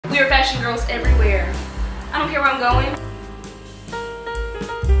Spirit fashion girls everywhere. I don't care where I'm going.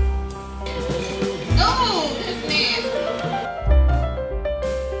 Oh, that's nasty.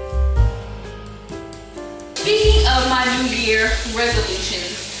 Speaking of my New Year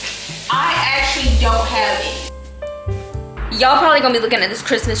resolutions, I actually don't have any. Y'all probably gonna be looking at this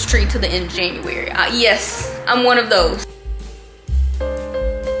Christmas tree to the end of January. Yes, I'm one of those.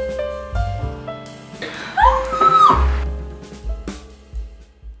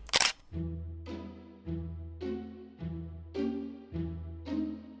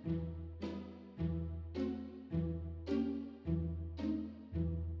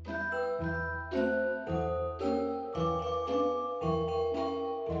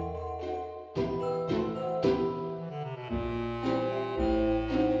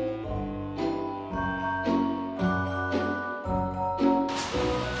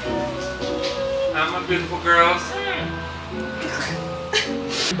 My beautiful girls.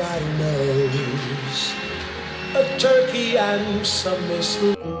 Everybody knows a turkey and some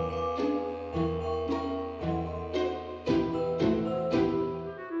mistletoe.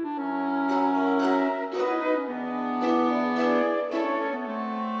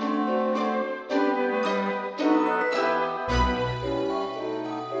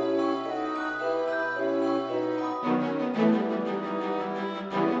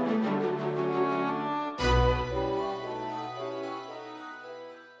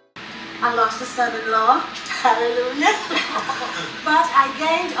 I lost a son-in-law, hallelujah, but I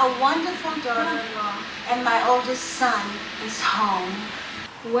gained a wonderful daughter-in-law, and my oldest son is home.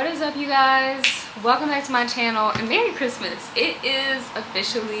 What is up, you guys? Welcome back to my channel and Merry Christmas. It is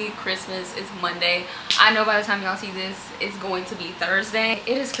officially Christmas. It's Monday. I know by the time y'all see this, it's going to be Thursday.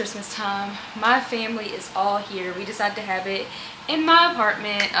 It is Christmas time. My family is all here. We decided to have it in my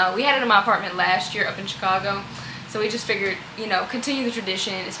apartment. We had it in my apartment last year up in Chicago. So we just figured, you know, continue the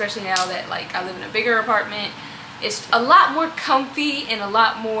tradition, especially now that like I live in a bigger apartment. It's a lot more comfy and a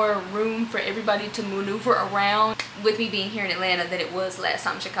lot more room for everybody to maneuver around with me being here in Atlanta than it was last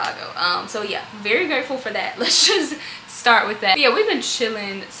time in Chicago. So yeah, very grateful for that. Let's just start with that. But yeah, we've been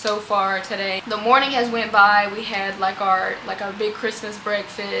chilling so far today. The morning has went by. We had like our big Christmas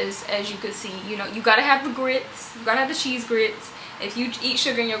breakfast. As you could see, you know, you gotta have the grits. You gotta have the cheese grits. If you eat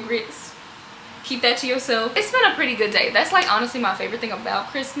sugar in your grits, keep that to yourself. It's been a pretty good day. That's like honestly my favorite thing about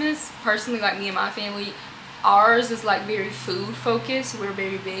Christmas. Personally, like me and my family, ours is like very food focused. We're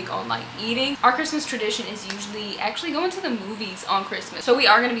very big on like eating. Our Christmas tradition is usually actually going to the movies on Christmas. So we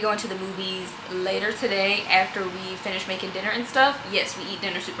are going to be going to the movies later today after we finish making dinner and stuff. Yes, we eat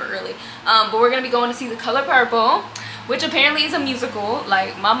dinner super early. But we're going to be going to see The Color Purple, which apparently is a musical.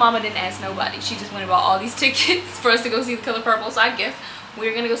 Like my mama didn't ask nobody. She just went and bought all these tickets for us to go see The Color Purple. So I guess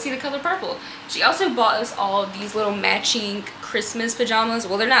we're gonna go see The Color Purple. She also bought us all these little matching Christmas pajamas.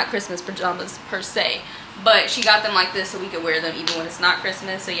 Well, they're not Christmas pajamas per se, but she got them like this so we could wear them even when it's not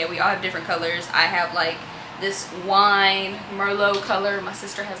Christmas. So yeah, we all have different colors. I have like this wine Merlot color. My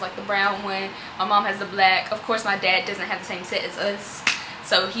sister has like the brown one. My mom has the black. Of course, my dad doesn't have the same set as us,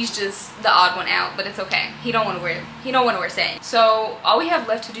 so he's just the odd one out, but it's okay. He don't want to wear satin. So all we have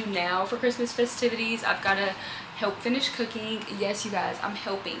left to do now for Christmas festivities, I've got to help finish cooking. Yes, you guys, I'm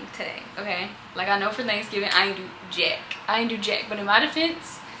helping today, okay? Like I know for Thanksgiving I ain't do jack, but in my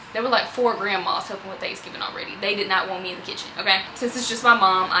defense, there were like 4 grandmas helping with Thanksgiving already. They did not want me in the kitchen, okay? Since it's just my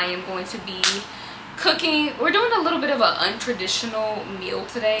mom, I am going to be cooking. We're doing a little bit of an untraditional meal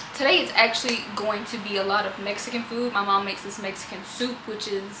today. Today it's actually going to be a lot of Mexican food. My mom makes this Mexican soup, which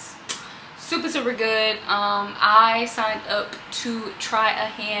is super good. I signed up to try a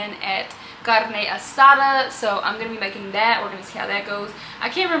hand at carne asada, so I'm gonna be making that. We're gonna see how that goes. I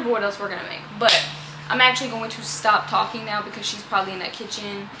can't remember what else we're gonna make, but I'm actually going to stop talking now because she's probably in that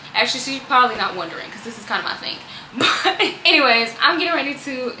kitchen. Actually, she's probably not wondering because this is kind of my thing. But anyways, I'm getting ready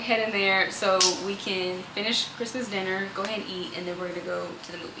to head in there so we can finish Christmas dinner, go ahead and eat, and then we're gonna go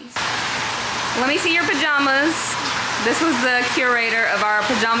to the movies. Let me see your pajamas. This was the curator of our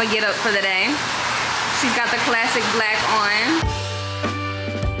pajama get up for the day. She's got the classic black on.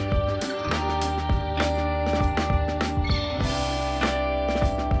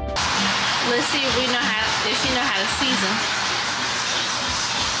 Let's see if she know how to season.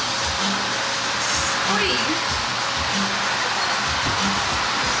 Please.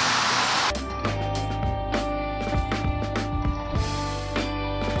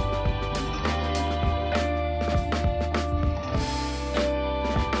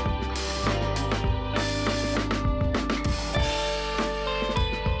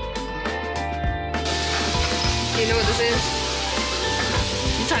 You know what this is?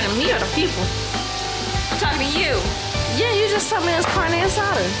 You talking to me or the people? I'm talking to you. Yeah, you just told me it's carne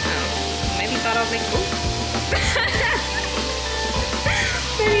asada. Maybe thought I was making. Ooh.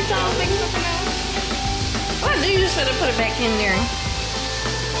 Maybe thought I was making something else. Why do you just put it back in there?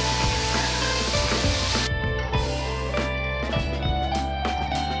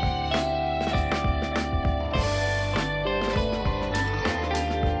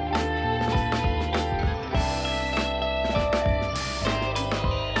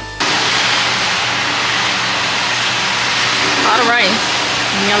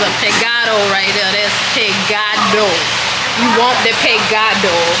 You know the pegado right there. That's pegado. You want the pegado,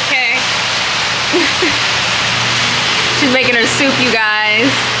 okay? She's making her soup, you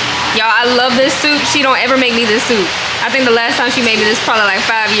guys. Y'all, I love this soup. She don't ever make me this soup. I think the last time she made me this probably like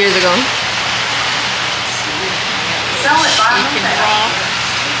 5 years ago.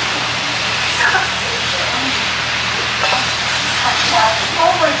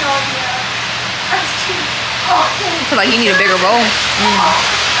 I feel like you need a bigger bowl.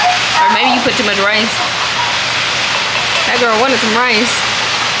 Or maybe you put too much rice. That girl wanted some rice.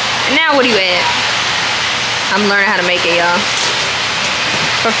 And now what do you add? I'm learning how to make it, y'all.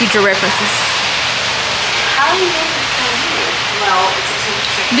 For future references. How do you make it? Well, it's a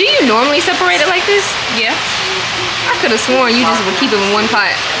chicken. Do you normally separate it like this? Yeah. I could have sworn you just would keep it in one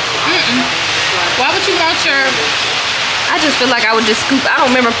pot. Why would you want your... I just feel like I would just scoop. I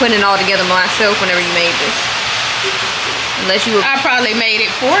don't remember putting it all together myself whenever you made this. Unless you were... I probably made it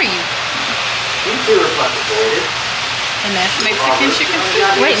for you. And that's Mexican chicken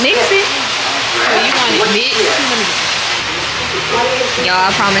soup. Wait, mix it. Oh, you want it mixed? Y'all,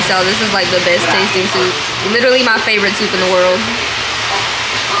 I promise y'all, this is like the best tasting soup. Literally my favorite soup in the world.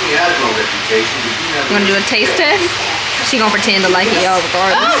 You wanna do a taste test? She gonna pretend to like it, y'all,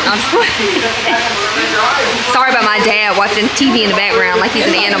 regardless. I'm sorry about my dad watching TV in the background like he's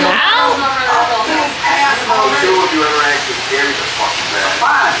an animal.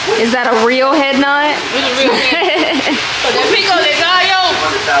 Is that a real head nod? It's a real head. The pico de gallo.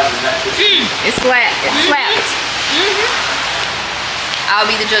 It slapped. It slapped. I'll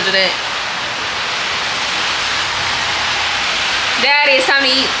be the judge of that. Daddy, it's time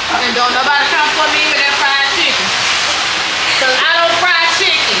to eat. And don't nobody come for me with that fried chicken. Cause I don't fry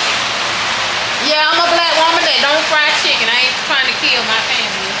chicken. Yeah, I'm a black woman that don't fry chicken. I ain't trying to kill my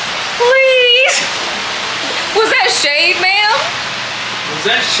family. Please. Was that shade, ma'am? Was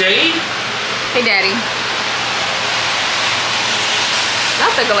that shade? Hey, Daddy.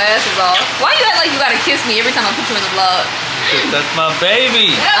 Knock the glasses off. Why you act like you gotta kiss me every time I put you in the vlog? That's my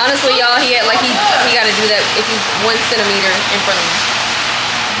baby. Honestly, y'all, he act like he gotta do that if he's 1 centimeter in front of me.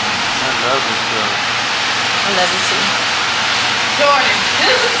 I love this girl. I love you too. Jordan,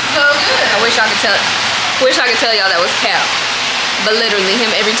 this is so good. I wish I could tell y'all that was cap. But literally him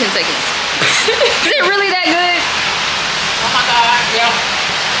every 10 seconds. Is it really that good? Oh my God, yeah.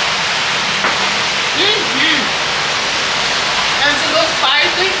 And it's a little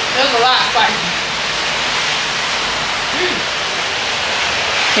spicy. There's a lot spicy.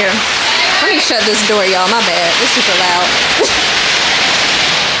 Here, let me shut this door, y'all. My bad. It's super loud.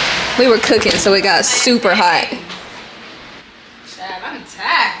 We were cooking, so it got super hot. Child, I'm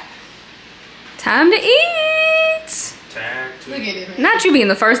tired. Time to eat. Look at it. Not you being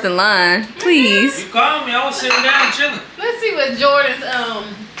the first in line, please. You called me. I was sitting down chilling. Let's see what Jordan's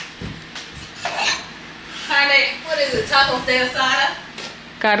what is it? Tacos de asada.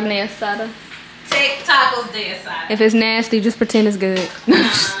 Carne asada. Take tacos de asada. If it's nasty, just pretend it's good.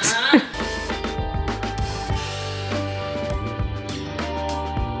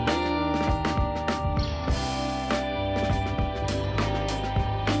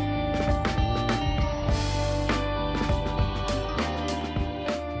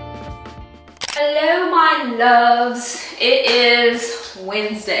 Hello, my loves. It is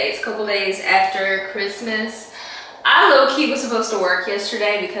Wednesday. It's a couple days after Christmas. I low-key was supposed to work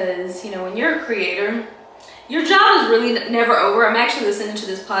yesterday because, you know, when you're a creator, your job is really never over. I'm actually listening to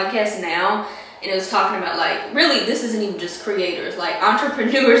this podcast now, and it was talking about, like, really, this isn't even just creators, like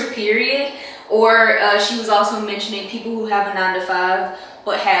entrepreneurs, period. Or she was also mentioning people who have a 9-to-5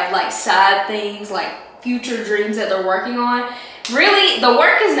 but have, like, side things, like future dreams that they're working on. Really, the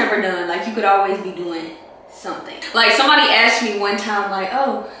work is never done. Like, you could always be doing something. Like, somebody asked me one time, like,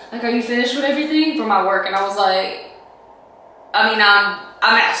 oh, like, are you finished with everything for my work? And I was like, I mean,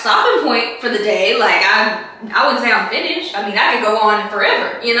 I'm at a stopping point for the day. Like, I wouldn't say I'm finished. I mean, I could go on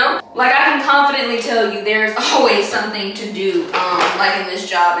forever, you know? Like, I can confidently tell you there's always something to do, like in this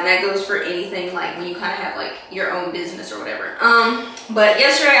job, and that goes for anything, like when you kind of have like your own business or whatever. But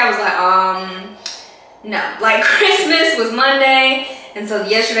yesterday I was like, no. Like, Christmas was Monday, And so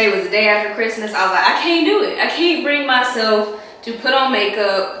yesterday was the day after Christmas. I was like, I can't do it. I can't bring myself to put on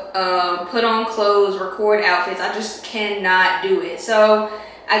makeup, put on clothes, record outfits. I just cannot do it. So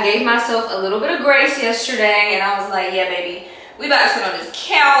I gave myself a little bit of grace yesterday, and I was like, yeah, baby, we about to sit on this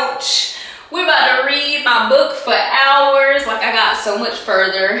couch. We're about to read my book for hours. Like, I got so much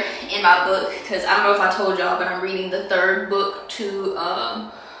further in my book, because I don't know if I told y'all, but I'm reading the 3rd book to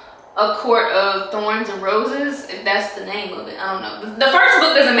A Court of Thorns and Roses, if that's the name of it. I don't know. The first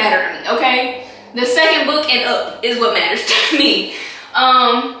book doesn't matter to me, okay? The 2nd book and up is what matters to me.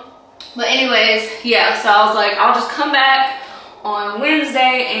 But anyways, yeah, so I was like, I'll just come back on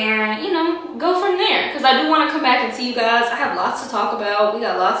Wednesday and, you know, go from there, because I do want to come back and see you guys. I have lots to talk about. We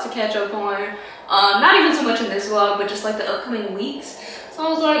got lots to catch up on. Not even so much in this vlog, but just like the upcoming weeks. So I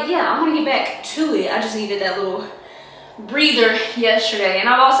was like, yeah, I want to get back to it. I just needed that little breather yesterday, and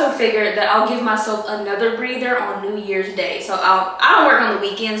I've also figured that I'll give myself another breather on New Year's Day. So I don't work on the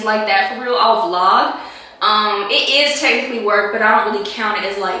weekends like that, for real. I'll vlog. It is technically work, but I don't really count it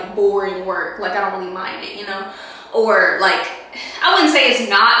as like boring work. Like, I don't really mind it, you know? Or like, I wouldn't say it's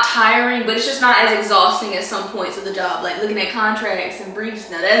not tiring, but it's just not as exhausting as some points of the job. Like looking at contracts and briefs,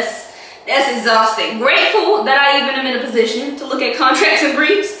 now that's exhausting. Grateful that I even am in a position to look at contracts and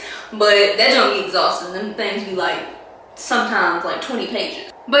briefs, but that don't be exhausting. Them things be like sometimes like 20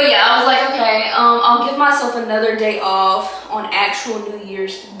 pages. But yeah, I was like, okay, I'll give myself another day off on actual New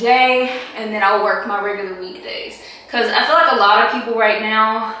Year's Day, and then I'll work my regular weekdays. Because I feel like a lot of people right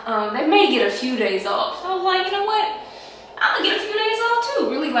now, they may get a few days off. So I was like, you know what? I'm gonna get a few days off too.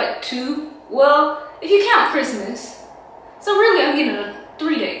 Really, like 2. Well, if you count Christmas. So really, I'm getting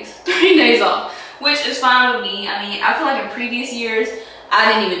 3 days. 3 days off, which is fine with me. I mean, I feel like in previous years,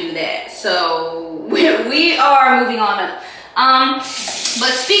 I didn't even do that. So we are moving on up.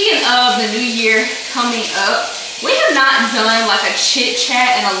 But speaking of the new year coming up, we have not done like a chit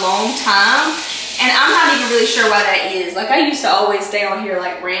chat in a long time. And I'm not even really sure why that is. Like, I used to always stay on here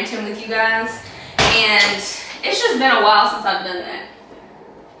like ranting with you guys, and it's just been a while since I've done that.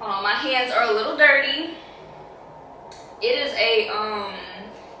 Hold on, my hands are a little dirty. It is a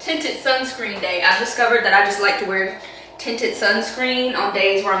tinted sunscreen day. I've discovered that I just like to wear tinted sunscreen on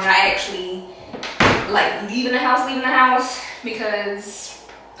days where I'm not actually like leaving the house, because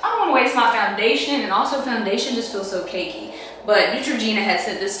I don't want to waste my foundation, and also foundation just feels so cakey. But Neutrogena had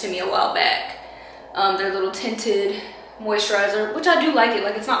sent this to me a while back. Their little tinted moisturizer, which I do like it.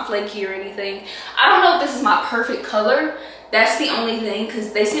 Like, it's not flaky or anything. I don't know if this is my perfect color. That's the only thing,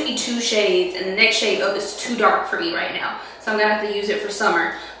 because they sent me 2 shades, and the next shade up is too dark for me right now. So I'm gonna have to use it for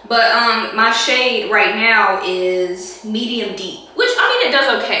summer. But my shade right now is medium deep, which, I mean, it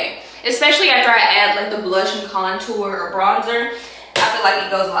does okay. Especially after I add like the blush and contour or bronzer. I feel like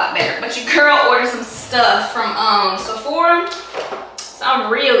it goes a lot better. But your girl ordered some stuff from Sephora, so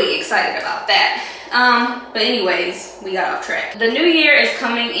I'm really excited about that. But anyways, we got off track. The new year is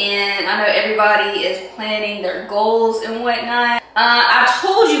coming in. I know everybody is planning their goals and whatnot. I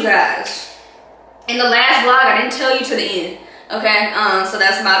told you guys in the last vlog, I didn't tell you to the end. Okay, so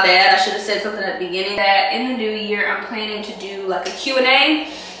that's my bad. I should have said something at the beginning. That in the new year, I'm planning to do like a Q&A.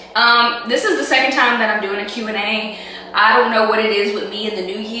 This is the second time that I'm doing a Q&A. I don't know what it is with me in the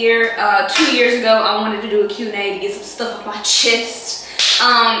new year. 2 years ago, I wanted to do a Q&A to get some stuff off my chest.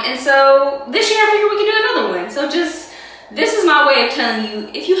 And so this year I figured we could do another one. So just, this is my way of telling you,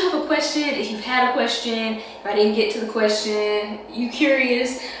 if you have a question, if you've had a question, if I didn't get to the question, you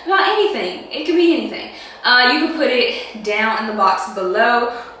curious about anything, it could be anything. You can put it down in the box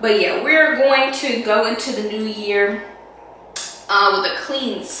below. But yeah, we're going to go into the new year with a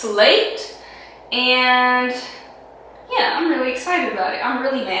clean slate. And yeah, I'm really excited about it. I'm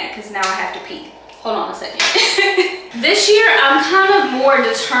really mad because now I have to pee. Hold on a second. This year, I'm kind of more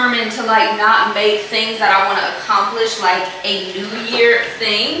determined to like not make things that I want to accomplish like a new year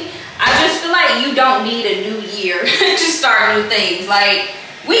thing. I just feel like you don't need a new year to start new things. Like,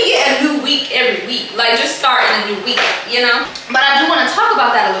 we get a new week every week. Like, just start in a new week, you know? But I do want to talk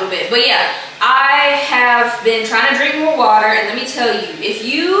about that a little bit. But yeah, I have been trying to drink more water. And let me tell you, if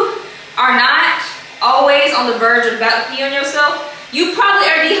you are not always on the verge of about to pee on yourself, you probably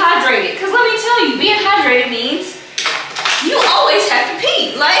are dehydrated. Because let me tell you, being hydrated means you always have to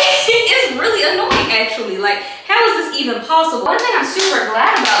pee. Like, it's really annoying actually. Like, how is this even possible? One thing I'm super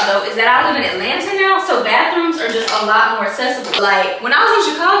glad about though is that I live in Atlanta now, so bathrooms are just a lot more accessible. Like, when I was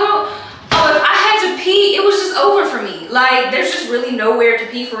in Chicago, oh, if I had to pee, it was just over for me. Like, there's just really nowhere to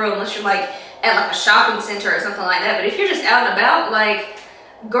pee for real unless you're like at like a shopping center or something like that. But if you're just out and about, like,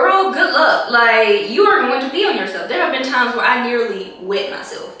 girl, good luck. Like, you are going to pee on yourself. There have been times where I nearly wet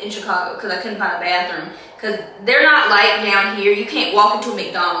myself in Chicago because I couldn't find a bathroom. Because they're not like down here. You can't walk into a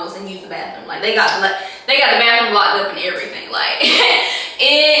McDonald's and use the bathroom. Like, they got the bathroom locked up and everything. Like,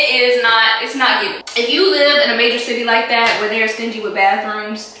 it's not given. If you live in a major city like that where they're stingy with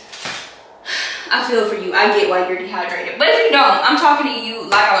bathrooms, I feel for you. I get why you're dehydrated. But if you don't, I'm talking to you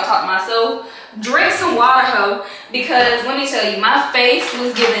like I would talk to myself. Drink some water, ho, because let me tell you, my face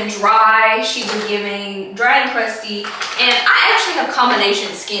was giving dry. She was giving dry and crusty, and I actually have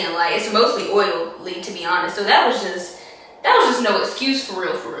combination skin. Like, it's mostly oily, to be honest. So that was just no excuse, for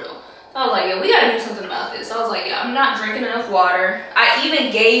real. So I was like, yeah, we gotta do something about this. So I was like, yeah, I'm not drinking enough water. I even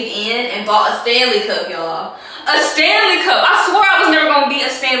gave in and bought a Stanley cup, y'all. A Stanley cup. I swore I was never gonna be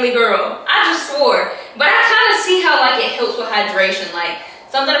a Stanley girl. I just swore. But I kind of see how like it helps with hydration. Like,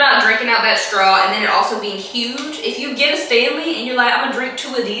 something about drinking out that straw and then it also being huge. If you get a Stanley and you're like, I'm gonna drink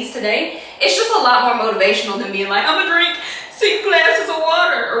 2 of these today, it's just a lot more motivational than being like, I'm gonna drink 6 glasses of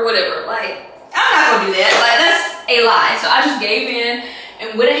water or whatever. Like, I'm not gonna do that. Like, that's a lie. So I just gave in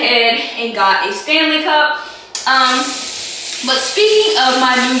and went ahead and got a Stanley cup. But speaking of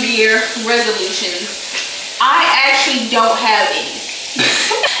my New Year resolutions, I actually don't have any.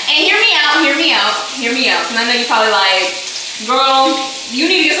 And hear me out. Because I know you're probably like, girl, you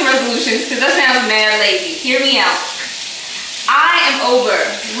need to get some resolutions because that sounds mad lazy. Hear me out. I am over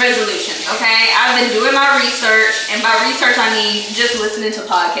resolutions, okay? I've been doing my research, and by research I mean just listening to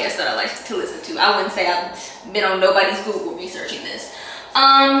podcasts that I like to listen to. I wouldn't say I've been on nobody's Google researching this.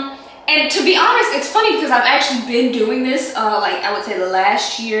 And to be honest, it's funny because I've actually been doing this like I would say the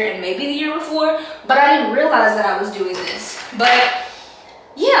last year and maybe the year before, but I didn't realize that I was doing this. But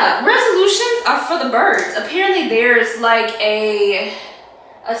yeah, resolutions are for the birds. Apparently there's like a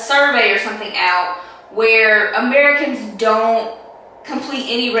survey or something out where Americans don't complete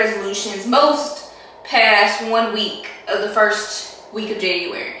any resolutions. Most past 1 week of the first week of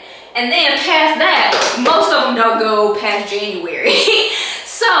January. And then past that, most of them don't go past January.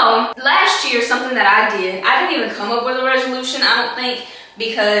 So last year, something that I did, I didn't even come up with a resolution, I don't think,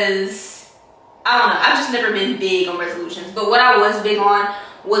 because I don't know, I've just never been big on resolutions. But what I was big on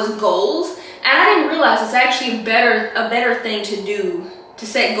was goals. And I didn't realize it's actually a better thing to do, to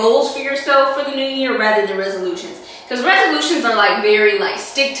set goals for yourself for the new year rather than resolutions. Because resolutions are like very like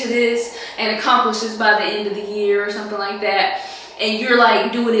stick to this and accomplish this by the end of the year or something like that. And you're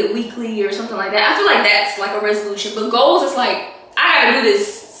like doing it weekly or something like that. I feel like that's like a resolution. But goals is like, I gotta do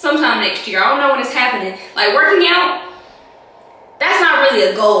this sometime next year. I don't know when it's happening. Like working out, that's not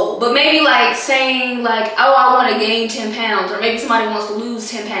really a goal. But maybe like saying like, oh, I want to gain 10 pounds. Or maybe somebody wants to lose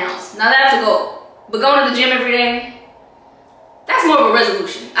 10 pounds. Now that's a goal. But going to the gym every day, that's more of a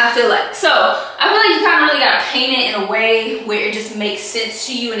resolution, I feel like. So I feel like you kind of really gotta paint it in a way where it just makes sense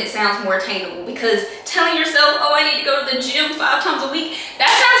to you and it sounds more attainable. Because telling yourself, oh, I need to go to the gym 5 times a week, that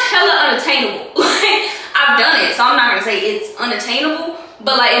sounds hella unattainable. Like, I've done it, so I'm not gonna say it's unattainable,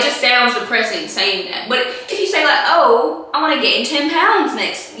 but like it just sounds depressing saying that. But if you say like, oh, I want to gain 10 pounds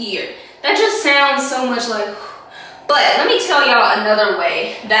next year, that just sounds so much like. But let me tell y'all another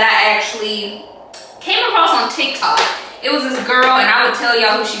way that I actually came across on TikTok. It was this girl, and I would tell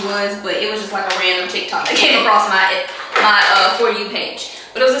y'all who she was, but it was just like a random TikTok that came across my For You page.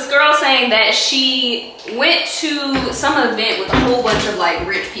 But it was this girl saying that she went to some event with a whole bunch of like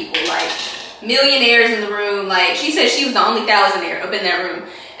rich people, like millionaires in the room. Like, she said she was the only thousandaire up in that room.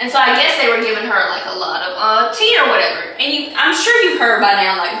 And so I guess they were giving her like a lot of tea or whatever. And I'm sure you've heard by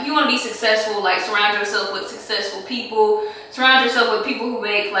now, like if you want to be successful, like surround yourself with successful people. Surround yourself with people who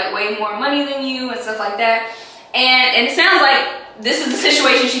make like way more money than you and stuff like that. And it sounds like this is the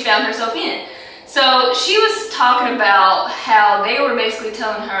situation she found herself in. So she was talking about how they were basically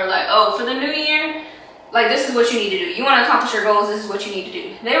telling her like, oh, for the new year, like this is what you need to do. You want to accomplish your goals, this is what you need to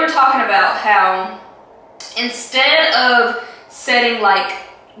do. They were talking about how instead of setting like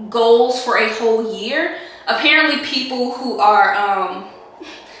goals for a whole year, apparently people who are,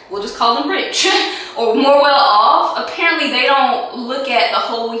 we'll just call them rich or more well off, apparently they don't look at the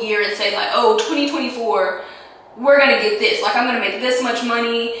whole year and say like, oh, 2024, we're gonna get this, like I'm gonna make this much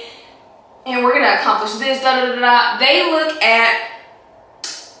money and we're gonna accomplish this, da da da da. They look at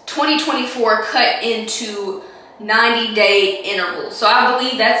 2024 cut into 90-day intervals. So I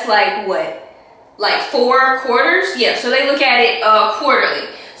believe that's like what, like 4 quarters? Yeah, so they look at it quarterly.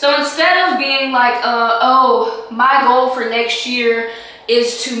 So instead of being like, oh, my goal for next year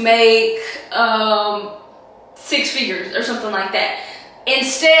is to make 6 figures or something like that.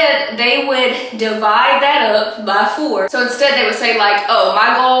 Instead, they would divide that up by 4. So instead they would say like, oh,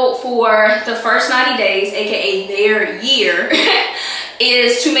 my goal for the first 90 days, aka their year,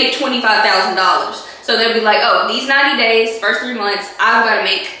 is to make $25,000. So they'll be like, oh, these 90 days, first 3 months, I've got to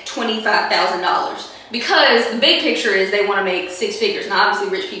make $25,000. Because the big picture is they want to make 6 figures. Now, obviously,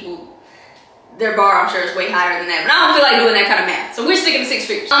 rich people, their bar, I'm sure, is way higher than that. But I don't feel like doing that kind of math. So we're sticking to 6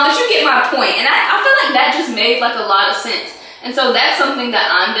 figures. But you get my point. And I feel like that just made like a lot of sense. And so that's something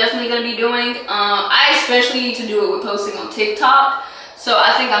that I'm definitely going to be doing. I especially need to do it with posting on TikTok. So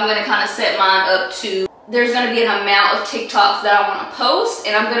I think I'm going to kind of set mine up to, there's going to be an amount of TikToks that I want to post,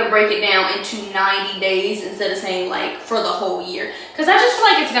 and I'm going to break it down into 90 days instead of saying like for the whole year. Because I just feel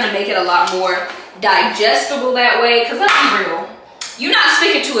like it's going to make it a lot more digestible that way. Because let's be real, you're not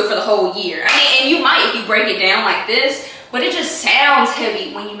sticking to it for the whole year. I mean, and you might if you break it down like this, but it just sounds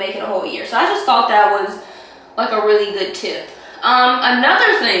heavy when you make it a whole year. So I just thought that was like a really good tip.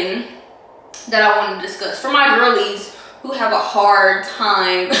 Another thing that I want to discuss for my girlies who have a hard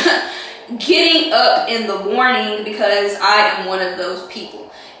time getting up in the morning, because I am one of those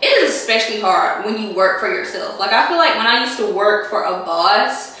people. It is especially hard when you work for yourself. Like, I feel like when I used to work for a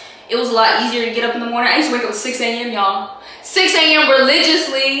boss, it was a lot easier to get up in the morning. I used to wake up at 6 a.m., y'all. 6 a.m.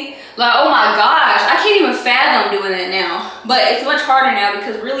 religiously. Like, oh my gosh, I can't even fathom doing that now. But it's much harder now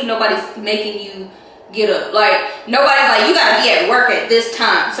because really nobody's making you get up. Like, nobody's like, you gotta be at work at this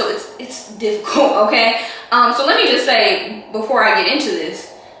time. So it's difficult, okay? So let me just say, before I get into this,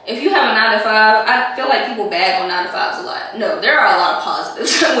 if you have a 9 to 5, I feel like people bag on 9 to 5s a lot. No, there are a lot of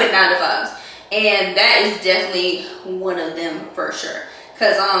positives with 9 to 5s. And that is definitely one of them for sure.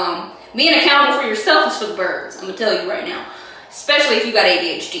 Because being accountable for yourself is for the birds. I'm gonna tell you right now. Especially if you got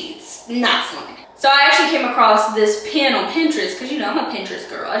ADHD, it's not fun. So I actually came across this pin on Pinterest, because you know I'm a Pinterest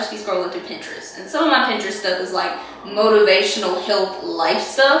girl. I just be scrolling through Pinterest. And some of my Pinterest stuff is like motivational health life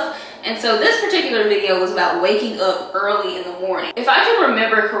stuff. And so this particular video was about waking up early in the morning. If I can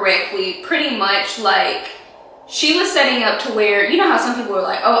remember correctly, pretty much like she was setting up to where, you know how some people are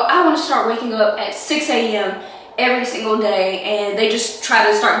like, oh, I want to start waking up at 6 a.m. every single day, and they just try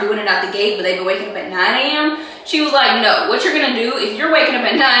to start doing it out the gate, but they've been waking up at 9 a.m. She was like, no, what you're gonna do, if you're waking up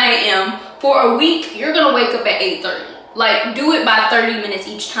at 9 a.m. for a week, you're gonna wake up at 8:30. Like, do it by 30 minutes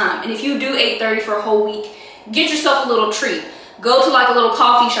each time. And if you do 8:30 for a whole week, get yourself a little treat. Go to like a little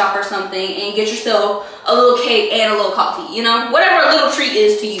coffee shop or something and get yourself a little cake and a little coffee, you know? Whatever a little treat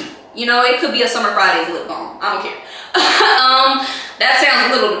is to you. You know, it could be a Summer Fridays lip balm. I don't care. That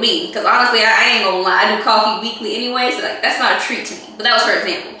sounds little to me, because honestly, I ain't gonna lie. I do coffee weekly anyway, so like, that's not a treat to me. But that was her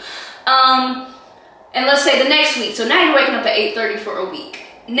example. And let's say the next week. So now you're waking up at 8:30 for a week.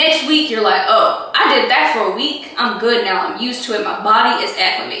 Next week, you're like, oh, I did that for a week. I'm good now. I'm used to it. My body is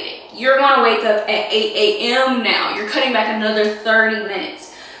acclimated. You're going to wake up at 8 a.m. now. You're cutting back another 30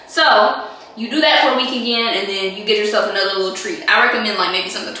 minutes. So you do that for a week again, and then you get yourself another little treat. I recommend like maybe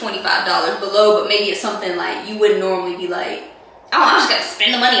something $25 below, but maybe it's something like you wouldn't normally be like, oh, I'm just going to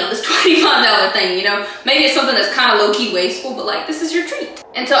spend the money on this $25 thing, you know? Maybe it's something that's kind of low-key wasteful, but like, this is your treat.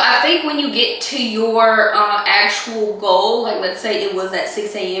 And so I think when you get to your actual goal, like let's say it was at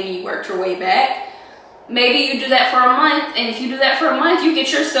 6 a.m. and you worked your way back, maybe you do that for a month. And if you do that for a month, you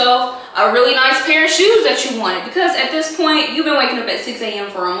get yourself a really nice pair of shoes that you wanted. Because at this point, you've been waking up at 6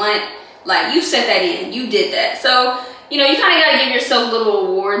 a.m. for a month. Like, you set that in, you did that. So, you know, you kind of got to give yourself little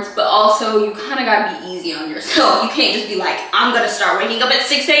rewards, but also you kind of got to be easy on yourself. You can't just be like, I'm going to start waking up at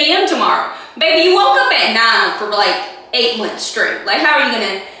 6 a.m. tomorrow. Baby, you woke up at 9 for like 8 months straight. Like, how are you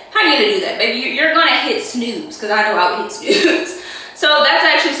gonna do that, baby? You're gonna hit snooze, because I know I would hit snooze. So that's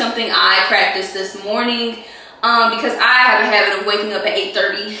actually something I practiced this morning, because I have a habit of waking up at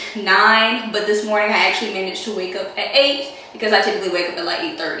 8:39, but this morning I actually managed to wake up at 8, because I typically wake up at like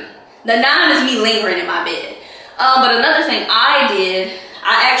 8:30. The 9 is me lingering in my bed. But another thing I did,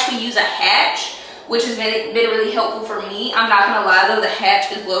 I actually use a hatch, which has been really helpful for me. I'm not gonna lie though, the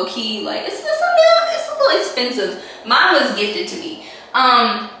hatch is low-key, like, it's a little expensive. Mine was gifted to me.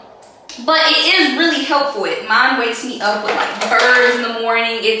 But it is really helpful. Mine wakes me up with like birds in the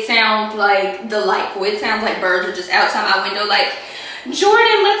morning. It sounds like delightful. It sounds like birds are just outside my window like,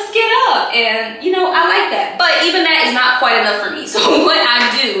 Jordan, let's get up. And you know, I like that. But even that is not quite enough for me. So what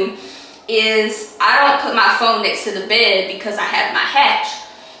I do is I don't put my phone next to the bed because I have my hatch.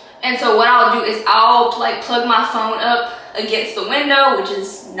 And so what I'll do is I'll like plug my phone up against the window, which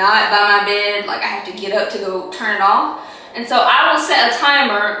is not by my bed. Like, I have to get up to go turn it off. And so I will set a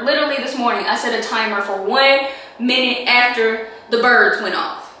timer. Literally this morning, I set a timer for 1 minute after the birds went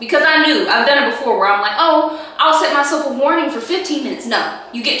off. Because I knew, I've done it before where I'm like, oh, I'll set myself a warning for 15 minutes. No,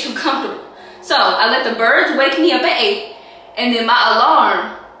 you get too comfortable. So I let the birds wake me up at 8, and then my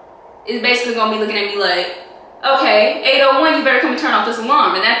alarm is basically gonna be looking at me like, okay, 8:01, you better come and turn off this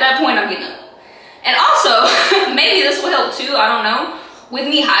alarm. And at that point, I'm getting up. And also, maybe this will help too, I don't know. with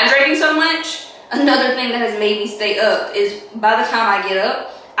me hydrating so much, another thing that has made me stay up is by the time I get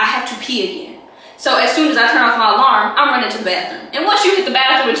up, I have to pee again. So as soon as I turn off my alarm, I'm running to the bathroom. And once you hit the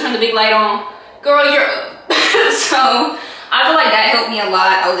bathroom and turn the big light on, girl, you're up. So I feel like that helped me a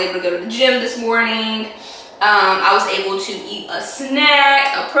lot. I was able to go to the gym this morning. I was able to eat a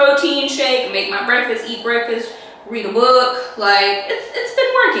snack, a protein shake, make my breakfast, eat breakfast, read a book. Like, it's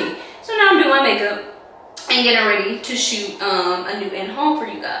been working. So now I'm doing my makeup and getting ready to shoot a new in haul for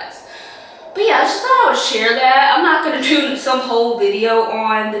you guys. But yeah, I just thought I would share that. I'm not gonna do some whole video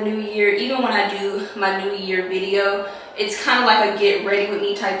on the new year. Even when I do my new year video, it's kind of like a get ready with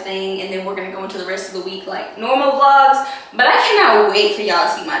me type thing, and then we're gonna go into the rest of the week like normal vlogs. But I cannot wait for y'all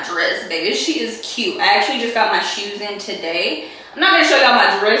to see my dress, baby. She is cute. I actually just got my shoes in today. I'm not gonna show y'all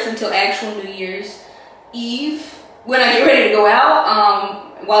my dress until actual New Year's Eve when I get ready to go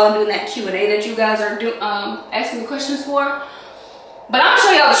out, while I'm doing that Q&A that you guys are asking the questions for. But I'm gonna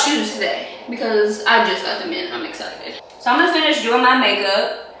show y'all the shoes today because I just got them in. I'm excited. So I'm gonna finish doing my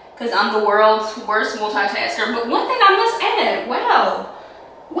makeup because I'm the world's worst multitasker. But one thing I must add, wow,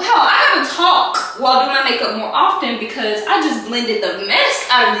 I gotta talk while doing my makeup more often because I just blended the mess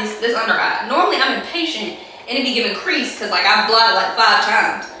out of this under eye. Normally I'm impatient and it be giving crease because like I blotted like 5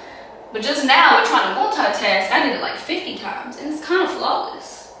 times. But just now we're trying to multitask. I did it like 50 times and it's kind of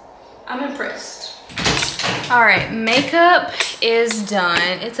flawless. I'm impressed. All right, makeup is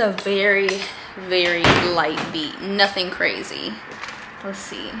done. It's a very, very light beat, nothing crazy. Let's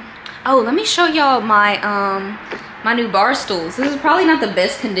see. Oh, let me show y'all my my new bar stools. This is probably not the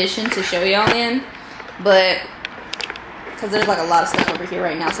best condition to show y'all in, but because there's like a lot of stuff over here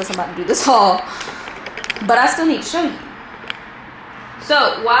right now since I'm about to do this haul, but I still need to show you.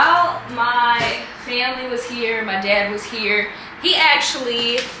 So while my family was here, my dad was here, he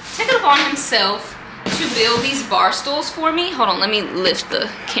actually took it upon himself to build these bar stools for me. Hold on, let me lift the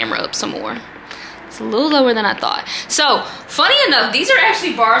camera up some more. It's a little lower than I thought. So, funny enough, these are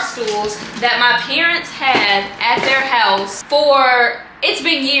actually bar stools that my parents had at their house for, it's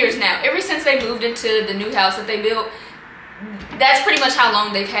been years now. Ever since they moved into the new house that they built, that's pretty much how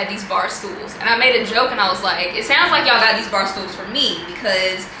long they've had these bar stools. And I made a joke and I was like, it sounds like y'all got these bar stools for me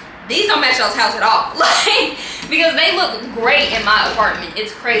because these don't match y'all's house at all. Like, because they look great in my apartment.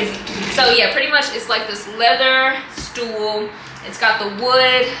 It's crazy. So yeah, pretty much it's like this leather stool. It's got the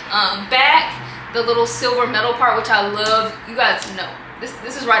wood back, the little silver metal part, which I love. You guys know,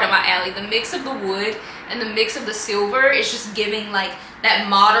 this is right up my alley. The mix of the wood and the mix of the silver is just giving like that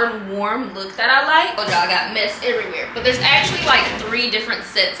modern warm look that I like. Oh y'all, got mess everywhere. But there's actually like 3 different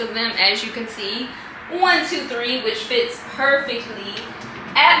sets of them, as you can see. 1, 2, 3, which fits perfectly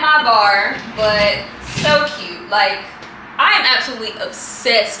at my bar, but so cute. Like, I am absolutely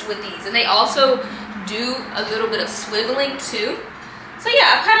obsessed with these, and they also do a little bit of swiveling too. So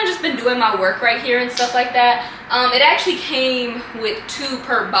yeah, I've kind of just been doing my work right here and stuff like that. It actually came with 2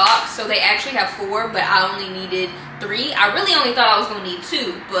 per box, so they actually have 4, but I only needed 3. I really only thought I was gonna need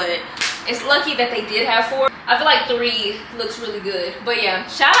 2, but it's lucky that they did have 4. I feel like 3 looks really good. But yeah,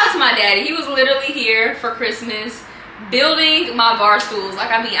 shout out to my daddy. He was literally here for Christmas building my bar stools.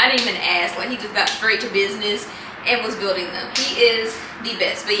 Like, I mean, I didn't even ask. Like, he just got straight to business and was building them. He is the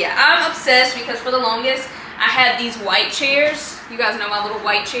best. But yeah, I'm obsessed because for the longest I had these white chairs. You guys know my little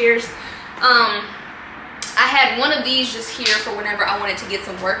white chairs. I had one of these just here for whenever I wanted to get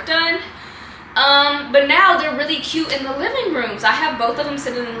some work done. But now they're really cute in the living rooms. I have both of them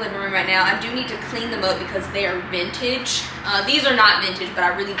sitting in the living room right now. I do need to clean them up because they are vintage. These are not vintage, but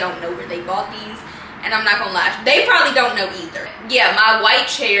I really don't know where they bought these. And I'm not gonna lie, they probably don't know either. Yeah, my white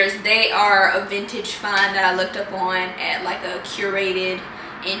chairs, they are a vintage find that I looked up on at like a curated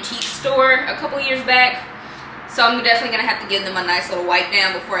antique store a couple years back. So I'm definitely gonna have to give them a nice little wipe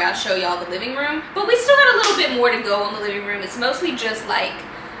down before I show y'all the living room. But we still got a little bit more to go on the living room. It's mostly just like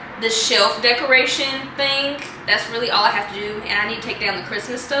the shelf decoration thing. That's really all I have to do. And I need to take down the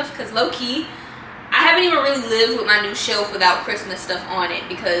Christmas stuff because low-key, I haven't even really lived with my new shelf without Christmas stuff on it,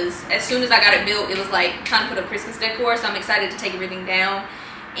 because as soon as I got it built, it was like trying to put up Christmas decor. So I'm excited to take everything down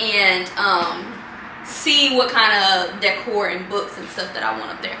and see what kind of decor and books and stuff that I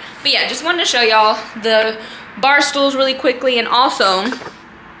want up there. But yeah, just wanted to show y'all the bar stools really quickly. And also,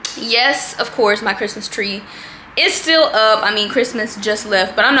 yes, of course, my Christmas tree is still up. I mean, Christmas just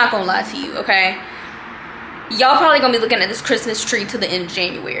left, but I'm not gonna lie to you, okay? Y'all probably gonna be looking at this Christmas tree to the end of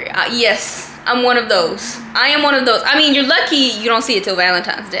January. Yes, I'm one of those. I am one of those. I mean, you're lucky you don't see it till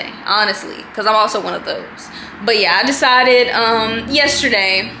Valentine's Day, honestly, because I'm also one of those. But yeah, I decided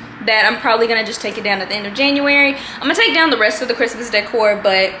yesterday that I'm probably gonna just take it down at the end of January. I'm gonna take down the rest of the Christmas decor,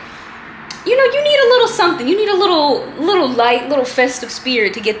 but you know, you need a little something. You need a little light, little festive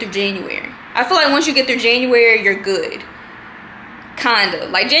spirit to get through January. I feel like once you get through January, you're good. Kind of.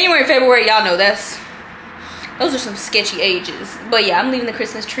 Like January, February, y'all know those are some sketchy ages. But yeah, I'm leaving the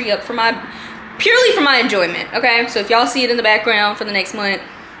Christmas tree up purely for my enjoyment, okay? So if y'all see it in the background for the next month,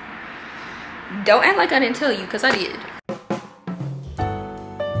 don't act like I didn't tell you, because I did.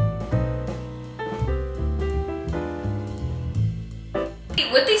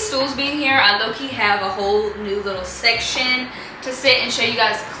 With these stools being here, I low-key have a whole new little section to sit and show you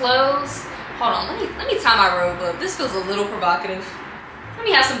guys clothes. Hold on, let me tie my robe up. This feels a little provocative. Let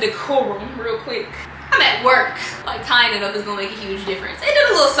me have some decorum real quick. I'm at work. Like, tying it up is gonna make a huge difference. It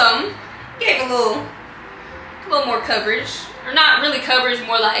did a little something. Gave a little more coverage. Or not really coverage,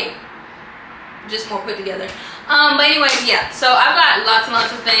 more like just more put together. But anyways, yeah. So I've got lots and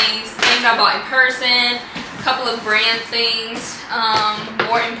lots of things I bought in person, a couple of brand things,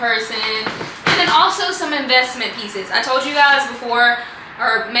 more in person, and then also some investment pieces. I told you guys before,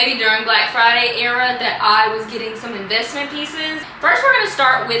 or maybe during Black Friday era, that I was getting some investment pieces. First, we're gonna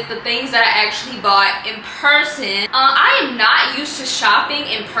start with the things that I actually bought in person. I am not used to shopping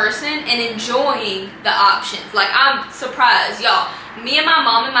in person and enjoying the options. Like, I'm surprised, y'all. Me and my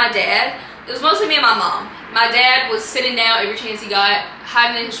mom and my dad, it was mostly me and my mom. My dad was sitting down every chance he got,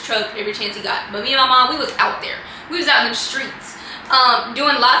 hiding in his truck every chance he got. But me and my mom, we was out there. We was out in the streets,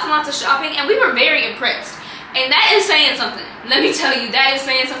 doing lots and lots of shopping, and we were very impressed. And that is saying something. Let me tell you, that is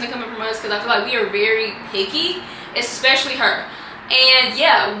saying something coming from us, because I feel like we are very picky, especially her. And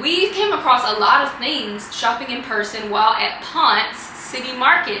yeah, we came across a lot of things shopping in person while at Ponce City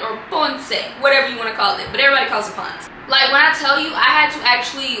Market, or Ponce, whatever you want to call it, but everybody calls it Ponce. Like, when I tell you, I had to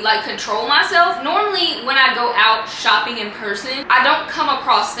actually like control myself. Normally when I go out shopping in person, I don't come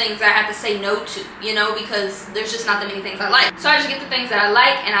across things that I have to say no to, you know, because there's just not that many things I like. So I just get the things that I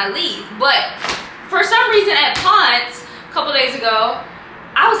like and I leave. But for some reason at Ponce a couple days ago,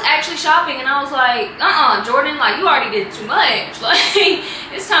 I was actually shopping and I was like, Jordan, like, you already did too much. Like,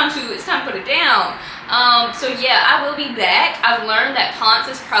 it's time to put it down. So yeah, I will be back. I've learned that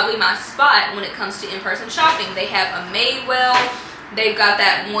Ponce is probably my spot when it comes to in-person shopping. They have a Madewell. They've got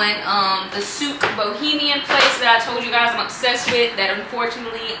that one, the Souk Bohemian place that I told you guys I'm obsessed with, that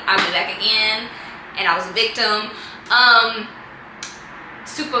unfortunately I went back again and I was a victim.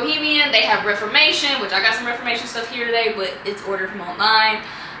 Souk Bohemian, they have Reformation, which I got some Reformation stuff here today, but it's ordered from online.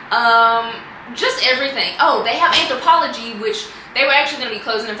 Just everything. Oh, they have Anthropology, which they were actually going to be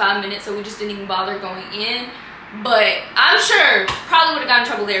closing in 5 minutes, so we just didn't even bother going in. But I'm sure probably would have gotten in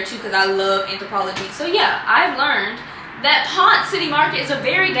trouble there too, because I love Anthropology. So yeah, I've learned that Ponce City Market is a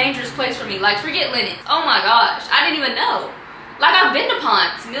very dangerous place for me. Like, forget linens. Oh my gosh, I didn't even know. Like, I've been to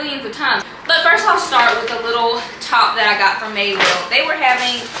Ponce millions of times. But first I'll start with a little top that I got from Madewell. They were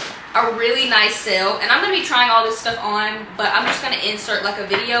having a really nice sale, and I'm going to be trying all this stuff on, but I'm just going to insert like a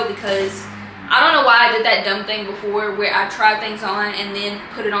video, because I don't know why I did that dumb thing before where I tried things on and then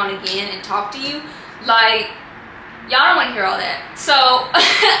put it on again and talk to you. Like, y'all don't want to hear all that. So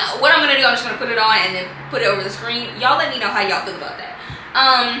what I'm going to do, I'm just going to put it on and then put it over the screen. Y'all let me know how y'all feel about that.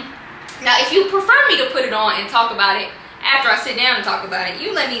 Now, if you prefer me to put it on and talk about it after I sit down and talk about it,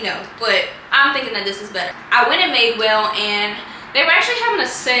 you let me know. But I'm thinking that this is better. I went in Madewell and they were actually having a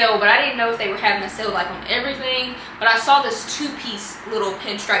sale, but I didn't know if they were having a sale like on everything. But I saw this two-piece little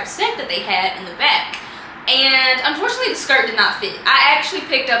pinstripe set that they had in the back. And unfortunately the skirt did not fit. I actually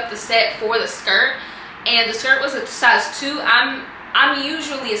picked up the set for the skirt, and the skirt was a size 2. I'm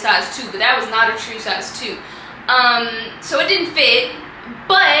usually a size 2, but that was not a true size 2. So it didn't fit,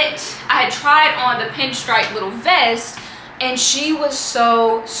 but I had tried on the pinstripe little vest, and she was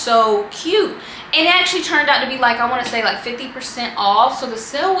so cute. And it actually turned out to be like, I want to say like 50% off. So the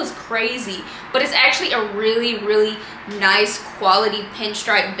sale was crazy, but it's actually a really nice quality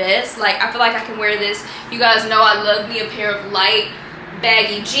pinstripe vest. Like, I feel like I can wear this. You guys know I love me a pair of light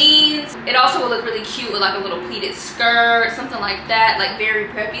baggy jeans. It also will look really cute with like a little pleated skirt, something like that, like very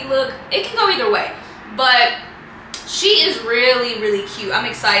preppy look. It can go either way, but she is really cute. I'm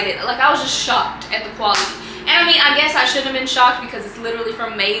excited. Like, I was just shocked at the quality. And I mean, I guess I shouldn't have been shocked because it's literally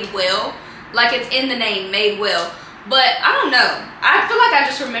from Madewell. Like, it's in the name, Madewell. But I don't know. I feel like I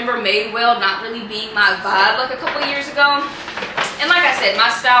just remember Madewell not really being my vibe like a couple years ago. And like I said, my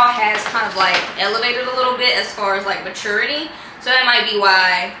style has kind of like elevated a little bit as far as like maturity. So that might be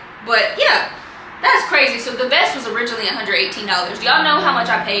why. But yeah, that's crazy. So the vest was originally $118. Do y'all know how much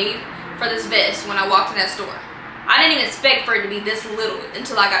I paid for this vest when I walked in that store? I didn't even expect for it to be this little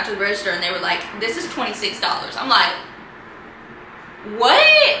until I got to the register and they were like, this is $26. I'm like,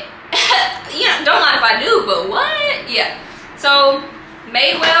 what? You know, don't mind if I do, but what? Yeah. So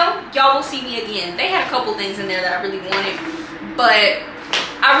Madewell, y'all will see me again. They had a couple things in there that I really wanted, but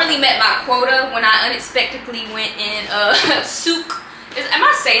I really met my quota when I unexpectedly went in souk. Am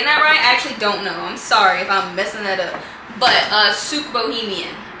I saying that right? I actually don't know. I'm sorry if I'm messing that up. But souk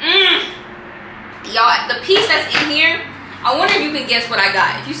bohemian. Y'all, the piece that's in here, I wonder if you can guess what I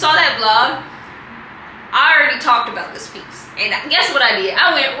got. If you saw that vlog, I already talked about this piece. And guess what I did?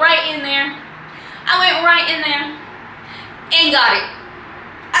 I went right in there. And got it.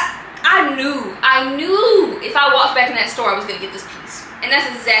 I knew if I walked back in that store I was gonna get this piece. And that's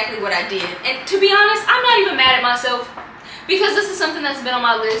exactly what I did. And to be honest, I'm not even mad at myself, because this is something that's been on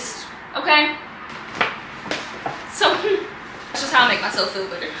my list, okay? So, that's just how I make myself feel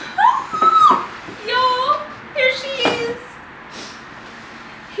better. Y'all, here she is.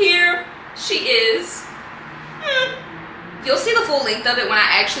 Here she is. You'll see the full length of it when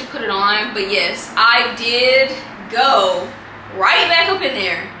I actually put it on, but yes, I did go right back up in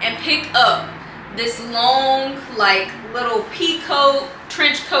there and pick up this long, like, little pea coat,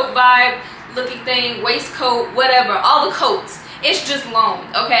 trench coat vibe looking thing, waistcoat, whatever, all the coats. It's just long,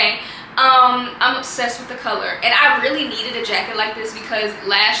 okay? I'm obsessed with the color, and I really needed a jacket like this because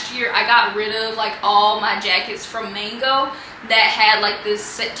last year I got rid of like all my jackets from Mango that had like this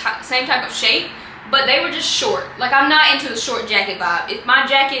same type of shape, but they were just short. Like, I'm not into the short jacket vibe. If my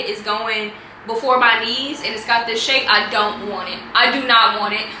jacket is going before my knees and it's got this shape, I don't want it. I do not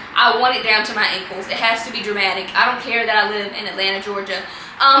want it. I want it down to my ankles. It has to be dramatic. I don't care that I live in Atlanta, Georgia.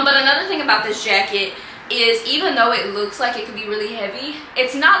 But another thing about this jacket is, even though it looks like it could be really heavy,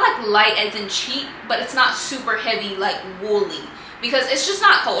 it's not like light as in cheap, but it's not super heavy like woolly, because it's just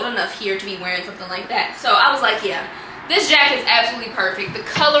not cold enough here to be wearing something like that. So I was like, yeah, this jacket is absolutely perfect. The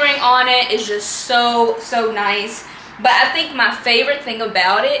coloring on it is just so nice. But I think my favorite thing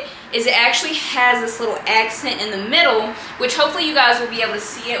about it is it actually has this little accent in the middle, which hopefully you guys will be able to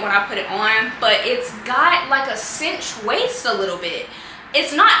see it when I put it on, but it's got like a cinched waist a little bit.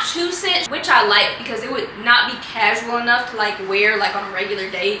 It's not too cinched, which I like, because it would not be casual enough to like wear like on a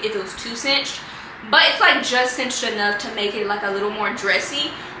regular day if it was too cinched. But it's like just cinched enough to make it like a little more dressy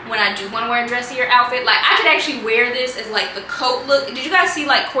when I do want to wear a dressier outfit. Like, I could actually wear this as like the coat look. Did you guys see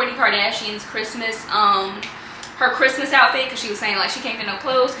like Kourtney Kardashian's Christmas, her Christmas outfit? Because she was saying like she can't fit no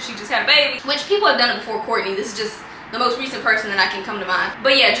clothes because she just had a baby, which people have done it before Kourtney. This is just the most recent person that I can come to mind.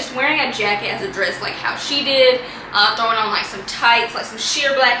 But yeah, just wearing a jacket as a dress like how she did, throwing on like some tights, like some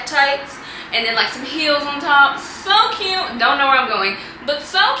sheer black tights, and then like some heels on top. So cute. Don't know where I'm going, but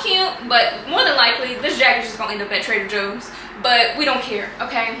so cute. But more than likely this jacket is just gonna end up at Trader Joe's, but we don't care,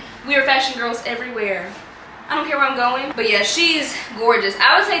 okay? We are fashion girls everywhere. I don't care where I'm going. But yeah, she's gorgeous.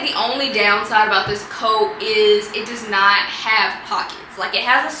 I would say the only downside about this coat is it does not have pockets. Like, it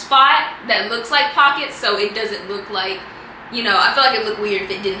has a spot that looks like pockets, so it doesn't look like, you know, I feel like it would look weird if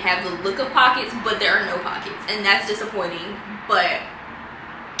it didn't have the look of pockets, but there are no pockets, and that's disappointing. But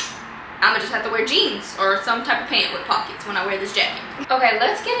I'm gonna just have to wear jeans or some type of pant with pockets when I wear this jacket. Okay,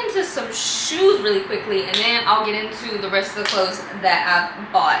 let's get into some shoes really quickly, and then I'll get into the rest of the clothes that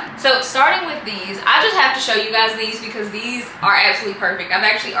I've bought. So starting with these, I just have to show you guys these because these are absolutely perfect. I've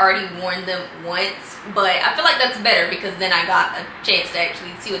actually already worn them once, but I feel like that's better because then I got a chance to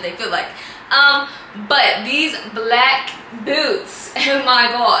actually see what they feel like. But these black boots, oh my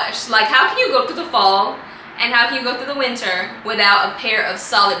gosh, like, how can you go through the fall and how can you go through the winter without a pair of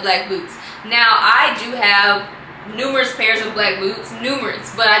solid black boots? Now, I do have numerous pairs of black boots,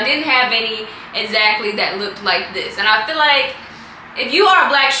 but I didn't have any exactly that looked like this. And I feel like if you are a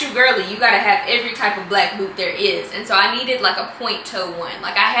black shoe girly, you gotta have every type of black boot there is. And so I needed like a point toe one.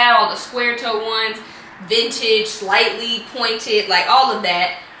 Like, I had all the square toe ones, vintage, slightly pointed, like all of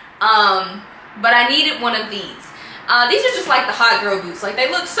that. But I needed one of these. These are just like the hot girl boots. Like, they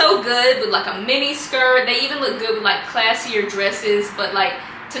look so good with like a mini skirt. They even look good with like classier dresses, but like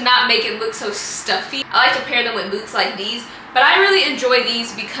to not make it look so stuffy. I like to pair them with boots like these. But I really enjoy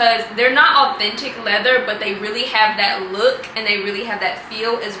these because they're not authentic leather, but they really have that look and they really have that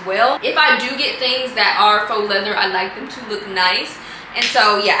feel as well. If I do get things that are faux leather, I like them to look nice. And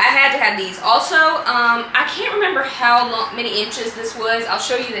so yeah, I had to have these. Also, I can't remember how many inches this was. I'll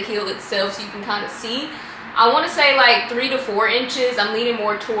show you the heel itself so you can kind of see. I want to say like 3 to 4 inches. I'm leaning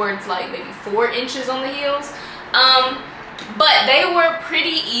more towards like maybe 4 inches on the heels. But they were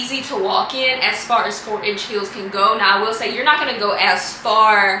pretty easy to walk in as far as 4-inch heels can go. Now, I will say you're not going to go as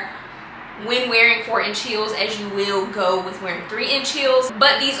far when wearing 4-inch heels as you will go with wearing 3-inch heels,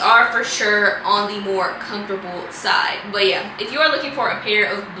 but these are for sure on the more comfortable side. But yeah, if you are looking for a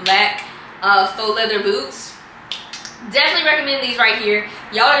pair of black faux leather boots, Definitely recommend these right here.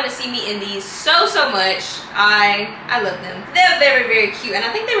 Y'all are gonna see me in these so much. I love them. They're very cute, and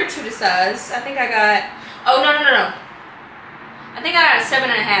I think they were true to size. I think I got, oh no. I think I got a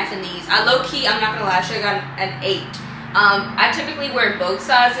 7.5 in these. I low-key, I'm not gonna lie, I should have got an 8. I typically wear both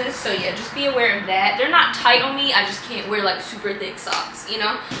sizes, so yeah, just be aware of that. They're not tight on me, I just can't wear like super thick socks, you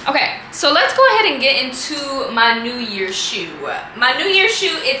know? Okay, so let's go ahead and get into my New Year's shoe. My New Year's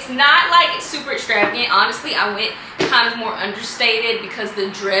shoe, it's not like super extravagant. Honestly, I went kind of more understated because the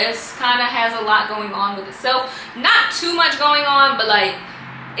dress kind of has a lot going on with itself. Not too much going on, but like,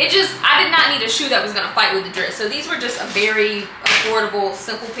 I did not need a shoe that was gonna fight with the dress. So these were just a very affordable,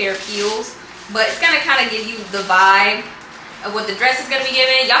 simple pair of heels. But it's gonna kind of give you the vibe of what the dress is gonna be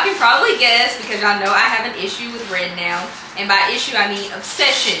giving. Y'all can probably guess because y'all know I have an issue with red now. And by issue, I mean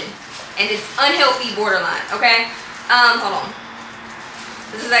obsession. And it's unhealthy borderline, okay? Hold on.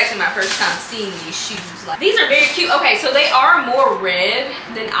 This is actually my first time seeing these shoes. These are very cute. Okay, so they are more red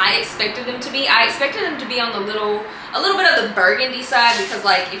than I expected them to be. I expected them to be on a little bit of the burgundy side because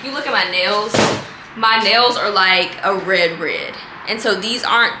like if you look at my nails are like a red. And so these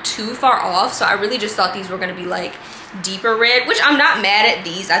aren't too far off. So I really just thought these were gonna be like deeper red, which I'm not mad at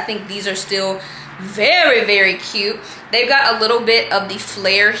these. I think these are still very cute. They've got a little bit of the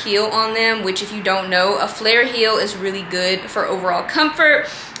flare heel on them, which if you don't know, a flare heel is really good for overall comfort.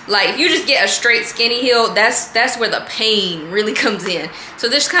 Like if you just get a straight skinny heel, that's where the pain really comes in. So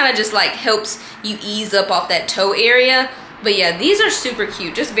this kind of just like helps you ease up off that toe area. But yeah, these are super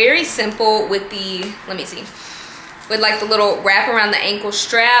cute. Just very simple with the, let me see, with like the little wrap around the ankle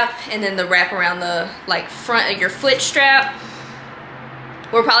strap and then the wrap around the like front of your foot strap.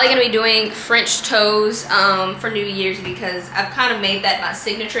 We're probably gonna be doing French toes for New Year's because I've kind of made that my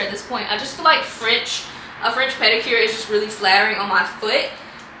signature at this point. I just feel like a French pedicure is just really flattering on my foot.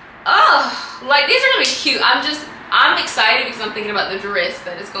 Oh, like these are gonna be cute. I'm excited because I'm thinking about the dress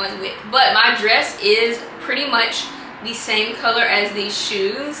that it's going with. But my dress is pretty much the same color as these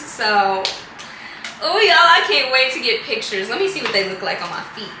shoes. So, oh y'all, I can't wait to get pictures. Let me see what they look like on my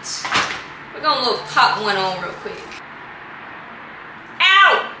feet. We're gonna little pop one on real quick.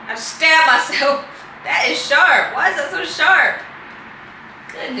 Ow! I just stabbed myself. That is sharp. Why is that so sharp?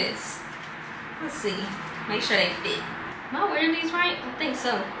 Goodness. Let's see. Make sure they fit. Am I wearing these right? I think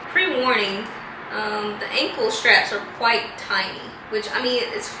so. Pre-warning, the ankle straps are quite tiny, which I mean,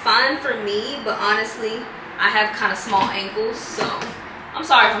 it's fine for me, but honestly, I have kind of small ankles, so I'm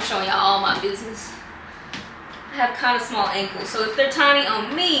sorry if I'm showing y'all all my business. I have kind of small ankles, so if they're tiny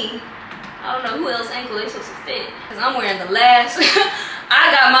on me, I don't know who else ankle they're supposed to fit. Because I'm wearing the last,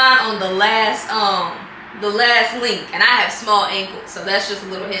 I got mine on the last link, and I have small ankles, so that's just a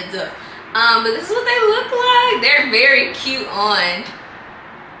little heads up. But this is what they look like. They're very cute on.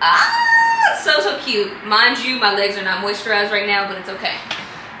 So cute. Mind you, my legs are not moisturized right now, but it's okay.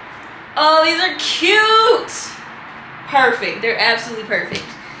 Oh, these are cute. Perfect. They're absolutely perfect.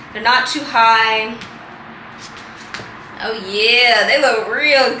 They're not too high. Oh yeah, they look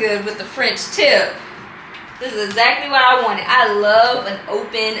real good with the French tip. This is exactly what I wanted. I love an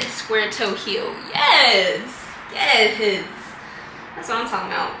open square toe heel. Yes. That's what I'm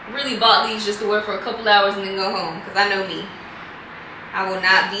talking about. Really bought these just to wear for a couple hours and then go home, because I know me. I will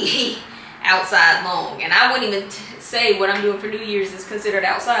not be outside long. And I wouldn't even say what I'm doing for New Year's is considered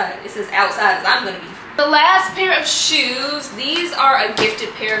outside. It says outside as I'm going to be. The last pair of shoes, these are a gifted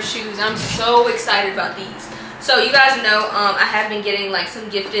pair of shoes. I'm so excited about these. So you guys know I have been getting like some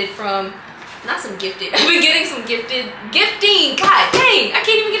gifted from, not some gifted, I've been getting some gifting, god dang, I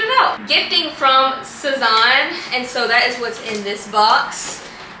can't even get it out. Gifting from Sezane, and so that is what's in this box.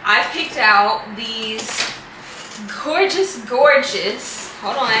 I picked out these gorgeous,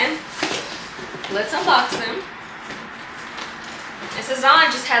 hold on, let's unbox them. And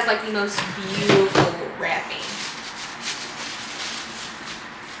Sezane just has like the most beautiful wrapping.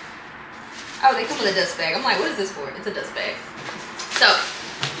 Oh, they come with a dust bag. I'm like, what is this for? It's a dust bag. So,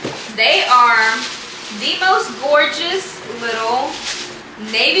 they are the most gorgeous little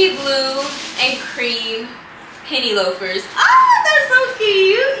navy blue and cream penny loafers. Ah, they're so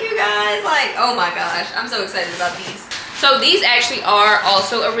cute, you guys. Like, oh my gosh, I'm so excited about these. So these actually are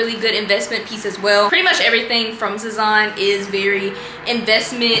also a really good investment piece as well. Pretty much everything from Sezane is very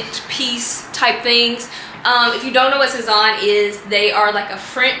investment piece type things. If you don't know what Sezane is, they are like a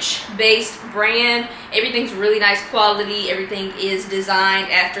French-based brand. Everything's really nice quality. Everything is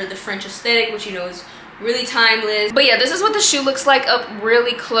designed after the French aesthetic, which you know is really timeless. But yeah, this is what the shoe looks like up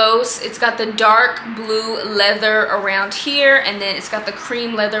really close. It's got the dark blue leather around here, and then it's got the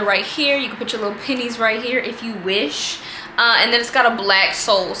cream leather right here. You can put your little pennies right here if you wish. and then it's got a black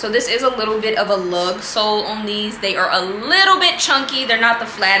sole. So this is a little bit of a lug sole on these. They are a little bit chunky. They're not the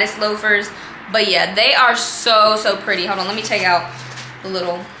flattest loafers, but yeah, they are so pretty. Hold on, let me take out the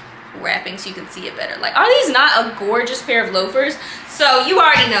little wrapping so you can see it better. Like, are these not a gorgeous pair of loafers? So you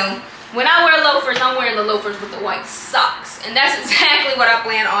already know, when I wear loafers, I'm wearing the loafers with the white socks, and that's exactly what I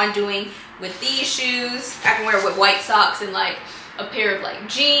plan on doing with these shoes. I can wear it with white socks and like a pair of like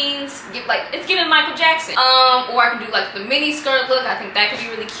jeans, like it's giving Michael Jackson. Or I can do like the mini skirt look. I think that could be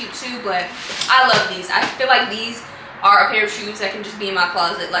really cute too. But I love these. I feel like these are a pair of shoes that can just be in my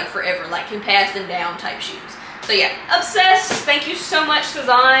closet like forever, like can pass them down type shoes. So yeah, obsessed. Thank you so much,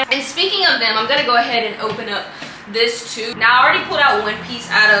 Sezane. And speaking of them, I'm gonna go ahead and open up this too. Now I already pulled out one piece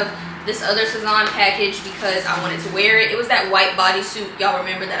out of this other Sezane package because I wanted to wear it. It was that white bodysuit, y'all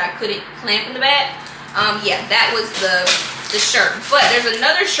remember, that I couldn't clamp in the back. Yeah, that was the shirt. But there's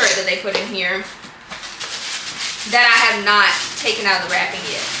another shirt that they put in here that I have not taken out of the wrapping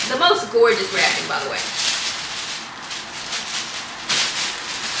yet. The most gorgeous wrapping, by the way.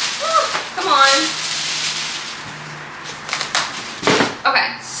 Woo, come on.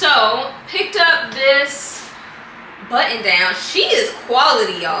 Okay, so picked up this button down. She is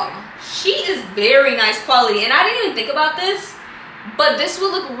quality, y'all. She is very nice quality, and I didn't even think about this, but this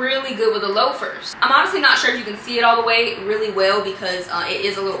will look really good with the loafers. I'm honestly not sure if you can see it all the way really well because it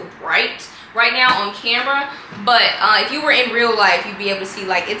is a little bright right now on camera, but if you were in real life, you'd be able to see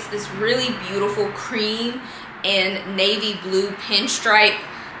like it's this really beautiful cream and navy blue pinstripe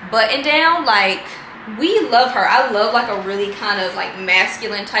button down. Like, we love her. I love like a really kind of like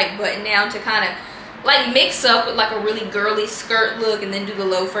masculine type button down to kind of like mix up with like a really girly skirt look and then do the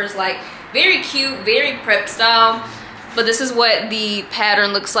loafers. Like, very cute, very prep style. But this is what the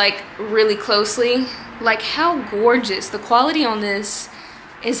pattern looks like really closely. Like, how gorgeous. The quality on this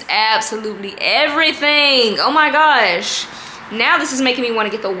is absolutely everything. Oh my gosh. Now this is making me want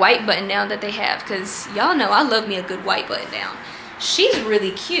to get the white button down that they have, because y'all know I love me a good white button down. She's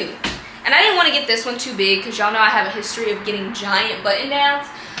really cute. And I didn't want to get this one too big because y'all know I have a history of getting giant button downs.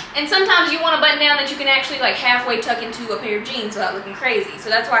 And sometimes you want a button down that you can actually like halfway tuck into a pair of jeans without looking crazy. So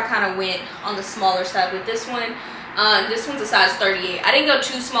that's why I kind of went on the smaller side with this one. This one's a size 38. I didn't go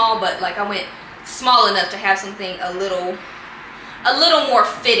too small, but like I went small enough to have something a little more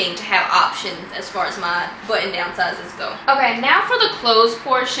fitting, to have options as far as my button down sizes go. Okay, now for the clothes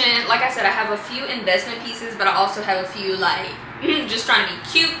portion. Like I said, I have a few investment pieces, but I also have a few like just trying to be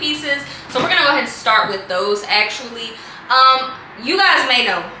cute pieces. So we're gonna go ahead and start with those actually. You guys may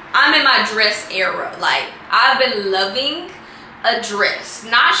know I'm in my dress era. Like, I've been loving a dress.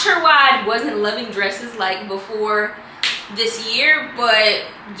 Not sure why I wasn't loving dresses like before this year, but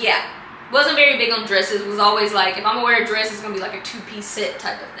yeah, wasn't very big on dresses. Was always like, if I'm gonna wear a dress, it's gonna be like a two-piece set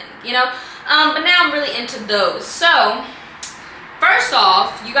type of thing, you know. But now I'm really into those. So first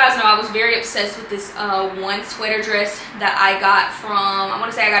off, you guys know I was very obsessed with this one sweater dress that I got from, I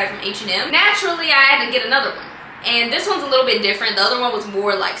want to say I got it from H&M. Naturally, I had to get another one. And this one's a little bit different. The other one was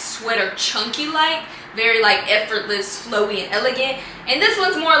more like sweater chunky like, very like effortless, flowy, and elegant. And this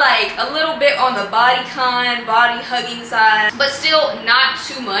one's more like a little bit on the body hugging side, but still not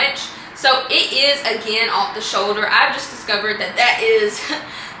too much. So it is again off the shoulder. I've just discovered that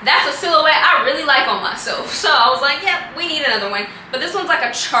that's a silhouette I really like on myself. So I was like, yeah, we need another one. But this one's like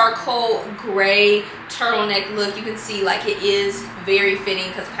a charcoal gray turtleneck look. You can see like it is very fitting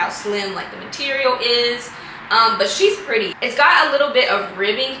because of how slim like the material is. But she's pretty. It's got a little bit of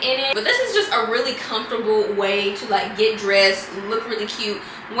ribbing in it, but this is just a really comfortable way to like get dressed, look really cute.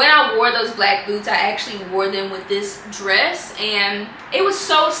 When I wore those black boots, I actually wore them with this dress, and it was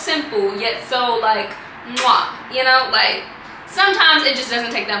so simple yet so like mwah, you know. Like, sometimes it just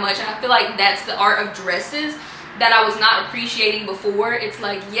doesn't take that much, and I feel like that's the art of dresses that I was not appreciating before. It's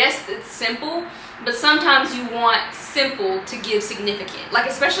like, yes, it's simple, but sometimes you want simple to give significant. Like,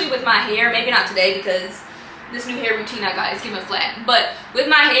 especially with my hair, maybe not today because this new hair routine I got is giving flat, but with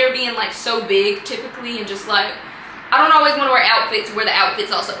my hair being like so big typically, and just like, I don't always want to wear outfits where the outfits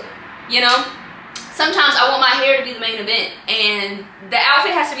also, you know. Sometimes I want my hair to be the main event, and the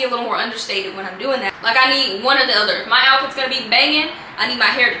outfit has to be a little more understated when I'm doing that. Like, I need one or the other. If my outfit's gonna be banging, I need my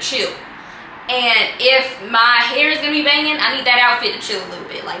hair to chill. And if my hair is gonna be banging, I need that outfit to chill a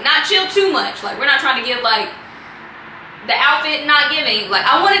little bit. Like, not chill too much. Like, we're not trying to give like the outfit not giving. Like,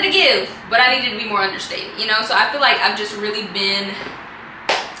 I wanted to give, but I needed to be more understated, you know. So I feel like I've just really been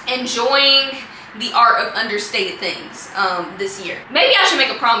enjoying the art of understated things this year. Maybe I should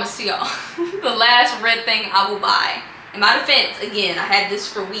make a promise to y'all. The last red thing I will buy. In my defense, again, I had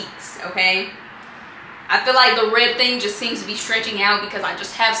this for weeks, okay? I feel like the red thing just seems to be stretching out because I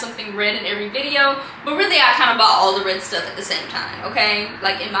just have something red in every video. But really, I kind of bought all the red stuff at the same time, okay?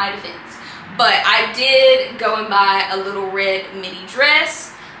 Like, in my defense. But I did go and buy a little red mini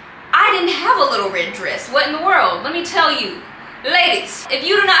dress. I didn't have a little red dress. What in the world? Let me tell you. Ladies, if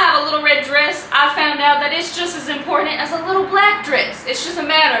you do not have a little red dress, I found out that it's just as important as a little black dress. It's just a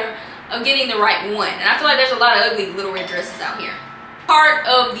matter of getting the right one. And I feel like there's a lot of ugly little red dresses out here. Part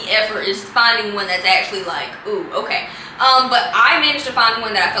of the effort is finding one that's actually like, ooh, okay. But I managed to find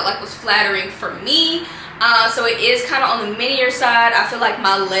one that I felt like was flattering for me. So it is kind of on the minier side. I feel like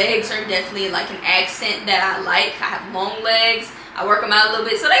my legs are definitely like an accent that I like. I have long legs. I work them out a little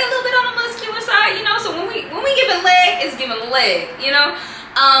bit, so they a little bit on the muscular side, you know. So when we give a leg, it's giving a leg, you know.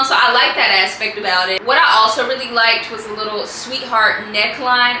 So I like that aspect about it. What I also really liked was a little sweetheart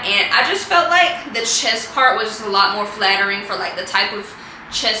neckline, and I just felt like the chest part was just a lot more flattering for like the type of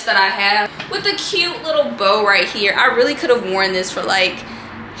chest that I have. With the cute little bow right here, I really could have worn this for like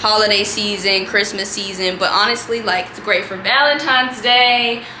holiday season, Christmas season, but honestly, like, it's great for Valentine's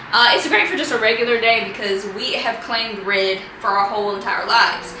Day. It's great for just a regular day because we have claimed red for our whole entire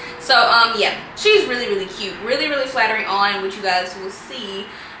lives. So yeah, she's really, really cute, really, really flattering on, which you guys will see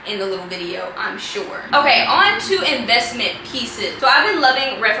in the little video, I'm sure. Okay, on to investment pieces. So I've been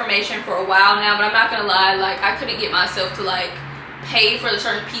loving Reformation for a while now, but I'm not gonna lie, like, I couldn't get myself to like pay for the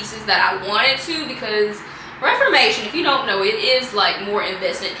certain pieces that I wanted to, because Reformation, if you don't know, it is like more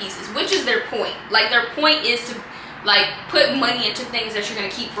investment pieces, which is their point. Like, their point is to like put money into things that you're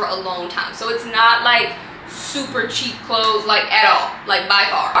gonna keep for a long time. So it's not like super cheap clothes, like, at all, like, by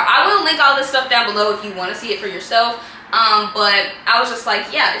far. I will link all this stuff down below if you want to see it for yourself. But I was just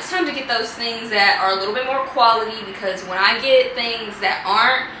like, yeah, it's time to get those things that are a little bit more quality, because when I get things that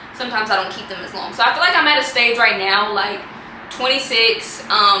aren't, sometimes I don't keep them as long. So I feel like I'm at a stage right now, like 26.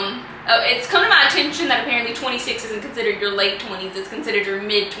 It's come to my attention that apparently 26 isn't considered your late 20s, it's considered your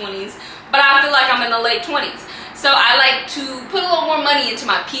mid 20s, but I feel like I'm in the late 20s. So I like to put a little more money into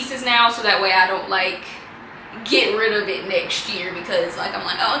my pieces now, so that way I don't like get rid of it next year, because like I'm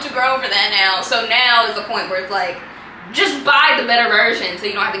like, oh, I'm too grown for that now. So now is the point where it's like, just buy the better version so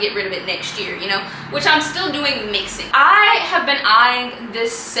you don't have to get rid of it next year, you know, which I'm still doing mixing. I have been eyeing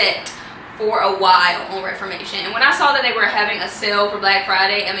this set for a while on Reformation, and when I saw that they were having a sale for Black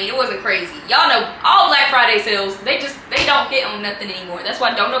Friday, I mean, it wasn't crazy. Y'all know all Black Friday sales, they don't hit on nothing anymore. That's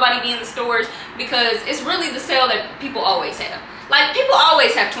why don't nobody be in the stores, because it's really the sale that people always have. Like, people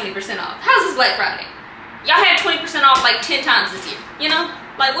always have 20% off. How's this Black Friday? Y'all had 20% off like 10 times this year, you know?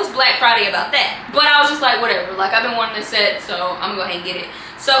 Like, what's Black Friday about that? But I was just like, whatever, like, I've been wanting this set, so I'm gonna go ahead and get it.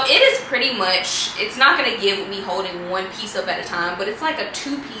 So it is pretty much, it's not gonna give me holding one piece up at a time, but it's like a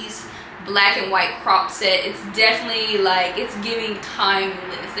 2-piece black and white crop set. It's definitely like, it's giving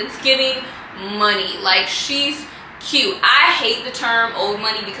timeless, it's giving money. Like, she's cute. I hate the term old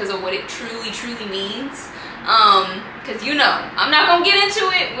money because of what it truly means, because, you know, I'm not gonna get into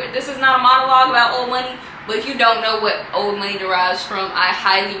it. This is not a monologue about old money, but if you don't know what old money derives from, I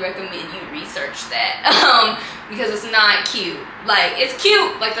highly recommend you research that, because it's not cute. Like, it's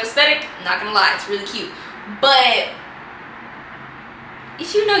cute, like the aesthetic, I'm not gonna lie, it's really cute, but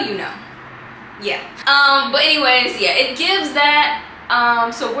if you know, you know. Yeah. But anyways, yeah, it gives that.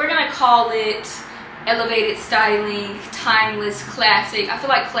 So we're gonna call it elevated styling, timeless, classic. I feel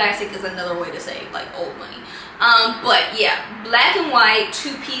like classic is another way to say like old money. But yeah, black and white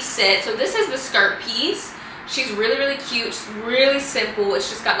 2-piece set. So this is the skirt piece. She's really cute. It's really simple. It's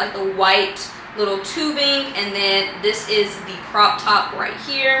just got like the white little tubing, and then this is the crop top right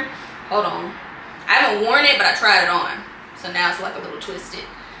here. Hold on, I haven't worn it, but I tried it on, so now it's like a little twisted.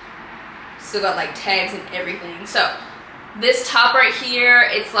 Still got like tags and everything. So this top right here,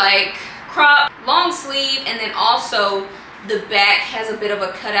 it's like crop, long sleeve, and then also the back has a bit of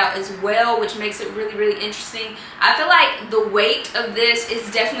a cutout as well, which makes it really interesting. I feel like the weight of this is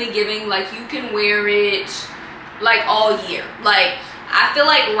definitely giving like you can wear it like all year. Like, I feel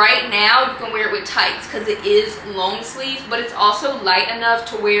like right now you can wear it with tights because it is long sleeve, but it's also light enough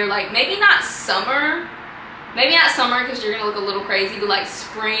to wear like maybe not summer because you're gonna look a little crazy, but like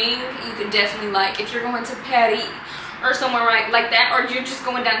spring, you could definitely, like, if you're going to Patty or somewhere like that, or you're just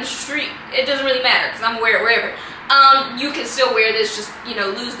going down the street, it doesn't really matter because I'm gonna wear it wherever. You can still wear this, just, you know,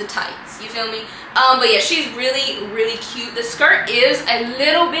 lose the tights, you feel me? But yeah, she's really cute. The skirt is a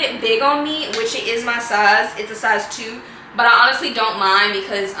little bit big on me, which it is my size. It's a size 2, but I honestly don't mind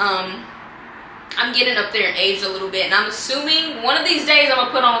because I'm getting up there in age a little bit, and I'm assuming one of these days I'm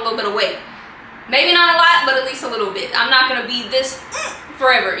gonna put on a little bit of weight. Maybe not a lot, but at least a little bit. I'm not gonna be this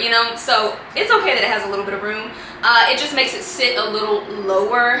forever, you know. So it's okay that it has a little bit of room. It just makes it sit a little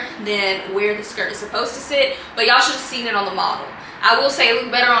lower than where the skirt is supposed to sit, but y'all should have seen it on the model. I will say it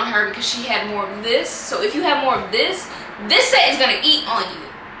looked better on her because she had more of this. So if you have more of this set is gonna eat on you.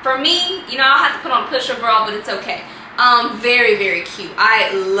 For me, you know, I'll have to put on a push-up bra, but it's okay. Very, very cute.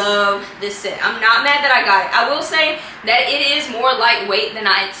 I love this set. I'm not mad that I got it. I will say that it is more lightweight than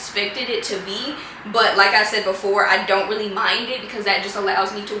I expected it to be, but like I said before, I don't really mind it because that just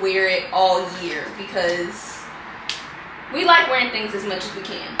allows me to wear it all year, because we like wearing things as much as we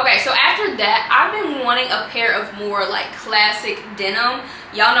can. Okay, so after that, I've been wanting a pair of more like classic denim.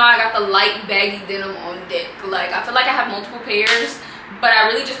 Y'all know I got the light baggy denim on deck. Like, I feel like I have multiple pairs, but I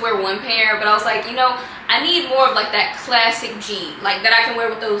really just wear one pair. But I was like, you know, I need more of like that classic jean, like that I can wear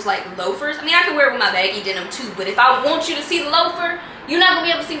with those like loafers. I mean, I can wear it with my baggy denim too, but if I want you to see the loafer, you're not gonna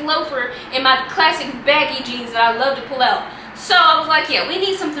be able to see the loafer in my classic baggy jeans that I love to pull out. So I was like, yeah, we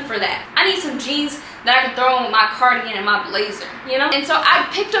need something for that. I need some jeans that I can throw on with my cardigan and my blazer, you know? And so I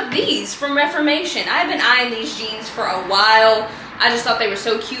picked up these from Reformation. I've been eyeing these jeans for a while. I just thought they were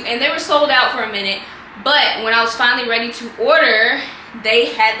so cute, and they were sold out for a minute. But when I was finally ready to order,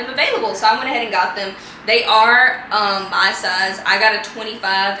 they had them available, so I went ahead and got them. They are my size. I got a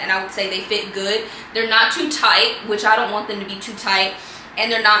 25, and I would say they fit good. They're not too tight, which I don't want them to be too tight,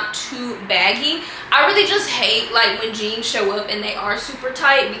 and they're not too baggy. I really just hate like when jeans show up and they are super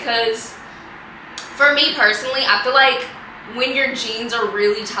tight, because for me personally, I feel like when your jeans are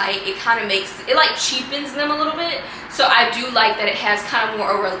really tight, it kind of makes it like cheapens them a little bit. So I do like that it has kind of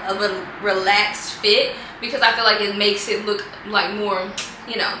more of a relaxed fit, because I feel like it makes it look like more,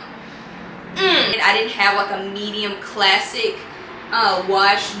 you know. And I didn't have like a medium classic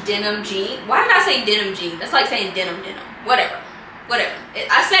wash denim jean. Why did I say denim jean? That's like saying denim. Whatever.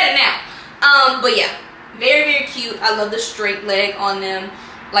 I said it now. But yeah, very, very cute. I love the straight leg on them.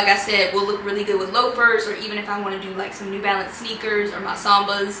 Like I said, will look really good with loafers, or even if I want to do like some New Balance sneakers or my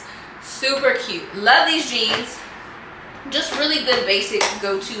Sambas. Super cute. Love these jeans. Just really good basic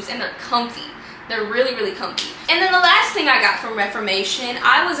go-tos, and they're comfy. They're really, really comfy. And then the last thing I got from Reformation,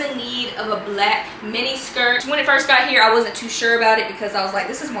 I was in need of a black mini skirt. When it first got here, I wasn't too sure about it, because I was like,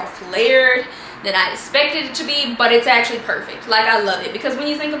 this is more flared than I expected it to be, but it's actually perfect. Like, I love it, because when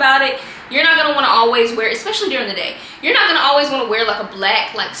you think about it, you're not gonna want to always wear, especially during the day, you're not gonna always want to wear like a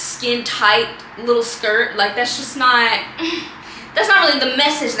black, like skin tight little skirt. Like, that's just not, that's not really the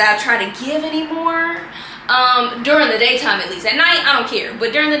message that I try to give anymore. During the daytime, at least. At night, I don't care,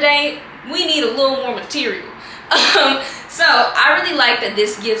 but during the day, we need a little more material. So I really like that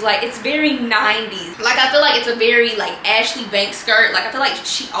this gives, like, it's very 90s. Like, I feel like it's a very like Ashley Banks skirt. Like, I feel like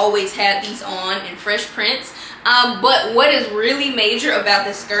she always had these on in Fresh Prince. But what is really major about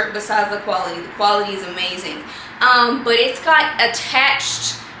this skirt, besides the quality is amazing. But it's got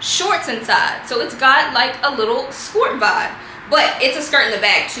attached shorts inside, so it's got like a little skirt vibe. But it's a skirt in the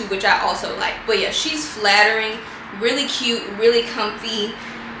back too, which I also like. But yeah, she's flattering, really cute, really comfy,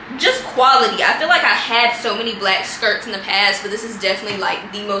 just quality. I feel like I had so many black skirts in the past, but this is definitely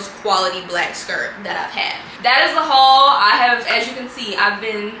like the most quality black skirt that I've had. That is the haul. I have, as you can see, I've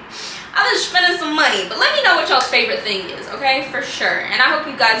been spending some money, but let me know what y'all's favorite thing is, okay? For sure. And I hope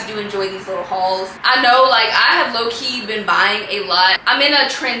you guys do enjoy these little hauls. I know, like, I have low-key been buying a lot. I'm in a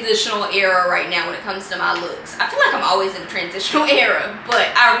transitional era right now when it comes to my looks. I feel like I'm always in a transitional era,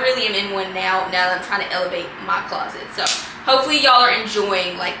 but I really am in one now that I'm trying to elevate my closet. So hopefully y'all are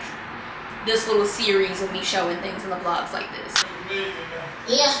enjoying like this little series of me showing things in the vlogs like this.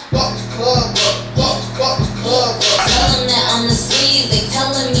 Yeah, fuck the club up, Tell them that I'm the sleaze, they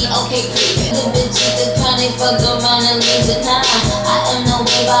telling me, okay, please. The bitches that come, they fuck around and lose it. Nah, I am no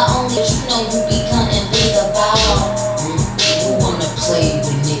way by only, you know you be cutting beats about. Who wanna play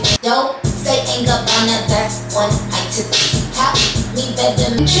with me? Yo, say ain't up on that, that's one activity. Pop me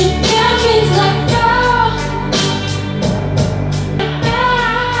better, you got me like girl.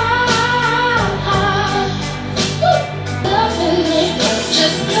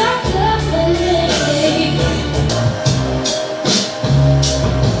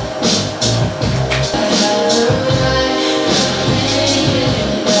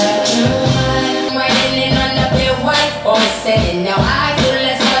 Now I feel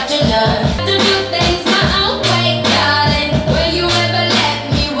less what you love. To do things my own way, darling. Will you ever let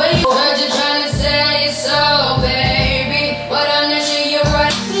me? Will you? Heard you trying to sell your soul, baby. What on the shit you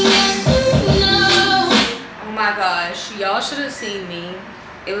right? No. Oh my gosh, y'all should have seen me.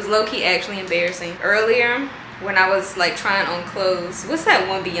 It was low-key actually embarrassing. Earlier, when I was like trying on clothes, what's that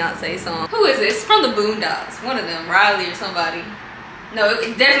one Beyonce song? Who is it? It's from the Boondocks. One of them, Riley or somebody. No,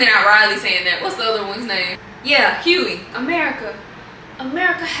 it's definitely not Riley saying that. What's the other one's name? Yeah, Huey. America.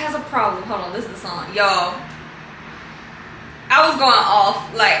 America Has a Problem. Hold on, this is the song. Y'all, I was going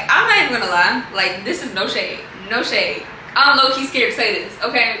off. Like, I'm not even gonna lie. Like, this is no shade. No shade. I'm low-key scared to say this,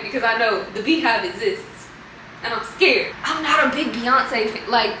 okay? Because I know the Beehive exists. And I'm scared. I'm not a big Beyonce fan.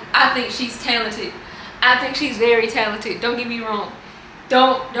 Like, I think she's talented. I think she's very talented. Don't get me wrong.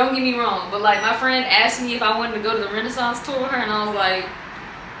 Don't get me wrong. But like, my friend asked me if I wanted to go to the Renaissance tour with her, and I was like,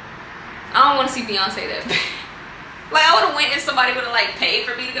 I don't want to see Beyonce that bad. Like, I would have went if somebody would have like paid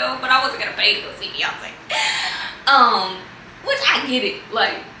for me to go, but I wasn't gonna pay to go see Beyonce. Which I get it.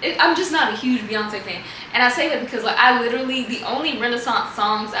 Like, I'm just not a huge Beyonce fan. And I say that because like, I literally, the only Renaissance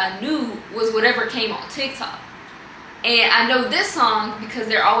songs I knew was whatever came on TikTok. And I know this song because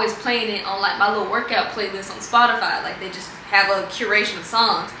they're always playing it on like my little workout playlist on Spotify. Like, they just have a curation of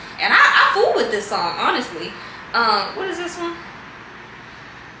songs. And I fool with this song, honestly. What is this one?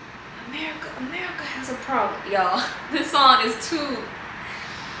 America Has a Problem. Y'all, this song is too...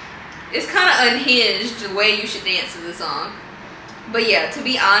 It's kind of unhinged the way you should dance to this song. But yeah, to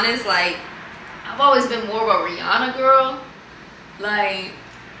be honest, like, I've always been more of a Rihanna girl. Like...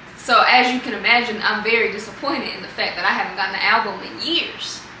 So as you can imagine, I'm very disappointed in the fact that I haven't gotten an album in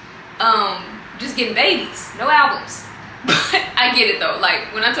years. Just getting babies, no albums. But I get it though.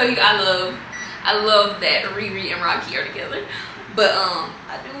 Like, when I tell you I love that Riri and Rocky are together. But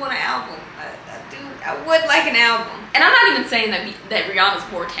I do want an album. I would like an album. And I'm not even saying that Rihanna's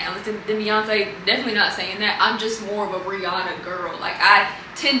more talented than Beyonce. Definitely not saying that. I'm just more of a Rihanna girl. Like, I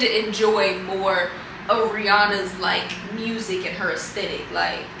tend to enjoy more of Rihanna's like music and her aesthetic.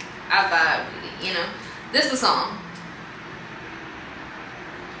 Like, I vibe with it, you know. This is the song.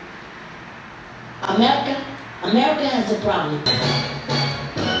 America has a problem.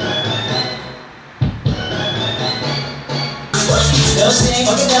 Y'all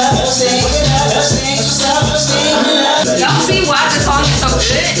see why the song is so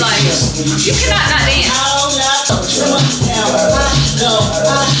good? Like, you cannot not dance.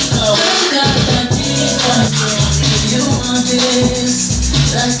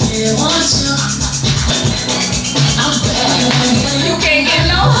 You can't get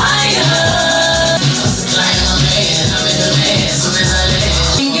no higher.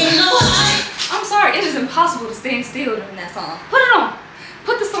 I'm sorry, it is impossible to stand still during that song. Put it on.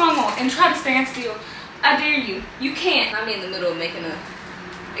 Put the song on and try to stand still. I dare you. You can't. I'm in the middle of making a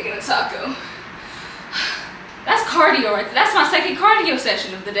taco. That's cardio right there. That's my second cardio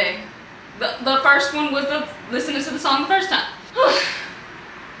session of the day. The first one was listening to the song the first time.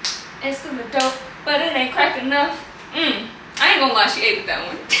 It's still dope, but it ain't cracked enough. I ain't gonna lie, she ate with that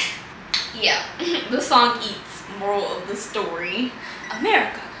one. Yeah, the song eats. Moral of the story: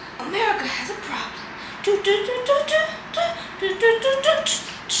 America has a problem.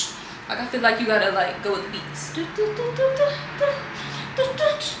 Like, I feel like you gotta like go with the beats.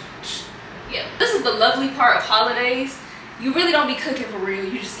 Yeah, this is the lovely part of holidays. You really don't be cooking for real.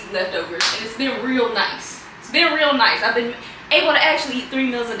 You just eat leftovers, and it's been real nice. It's been real nice. I've been able to actually eat 3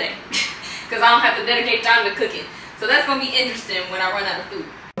 meals a day because I don't have to dedicate time to cooking. So that's gonna be interesting when I run out of food.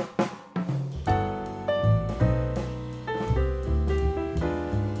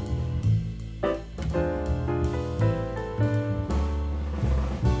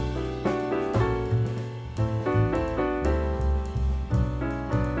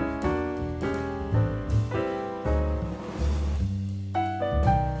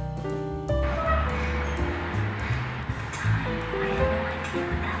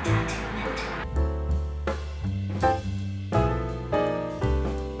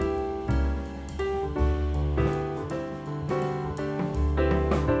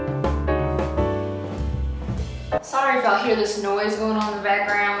 Sorry if y'all hear this noise going on in the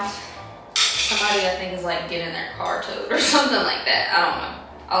background. Somebody, I think, is like getting their car towed or something like that. I don't know.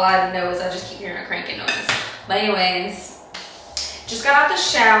 All I know is I just keep hearing a cranking noise. But anyways, just got out the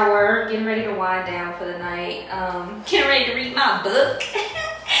shower, getting ready to wind down for the night. Getting ready to read my book.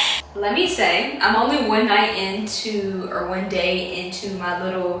 Let me say, I'm only one day into my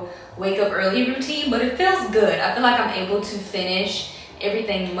little wake up early routine, but it feels good. I feel like I'm able to finish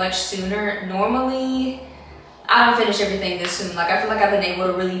everything much sooner. Normally, I don't finish everything this soon. Like, I feel like I've been able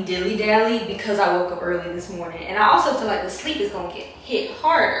to really dilly-dally because I woke up early this morning. And I also feel like the sleep is gonna get hit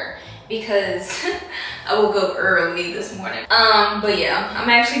harder because I woke up early this morning. But yeah, I'm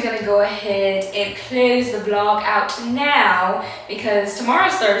actually gonna go ahead and close the vlog out now because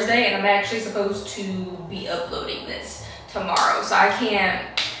tomorrow's Thursday and I'm actually supposed to be uploading this tomorrow. So I can't,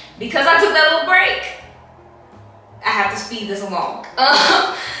 because I took that little break, I have to speed this along.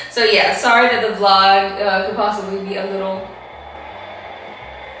 So yeah, sorry that the vlog could possibly be a little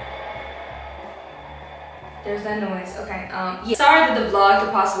There's that noise. Okay. Yeah. Sorry that the vlog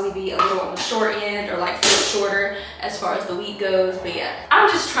could possibly be a little on the short end or like feel shorter as far as the week goes. But yeah, I'm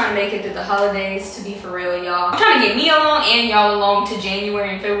just trying to make it through the holidays, to be for real, y'all. I'm trying to get me along and y'all along to January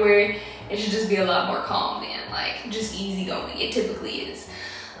and February. It should just be a lot more calm then, like just easy going. It typically is.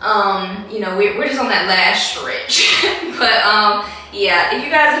 You know, we're just on that last stretch. But yeah, if you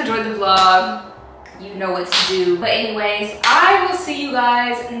guys enjoyed the vlog, you know what to do. But anyways, I will see you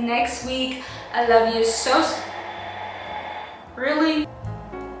guys next week. I love you so. Really?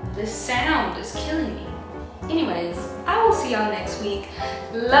 This sound is killing me. Anyways, I will see y'all next week.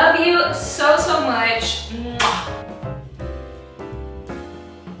 Love you so much. Mwah.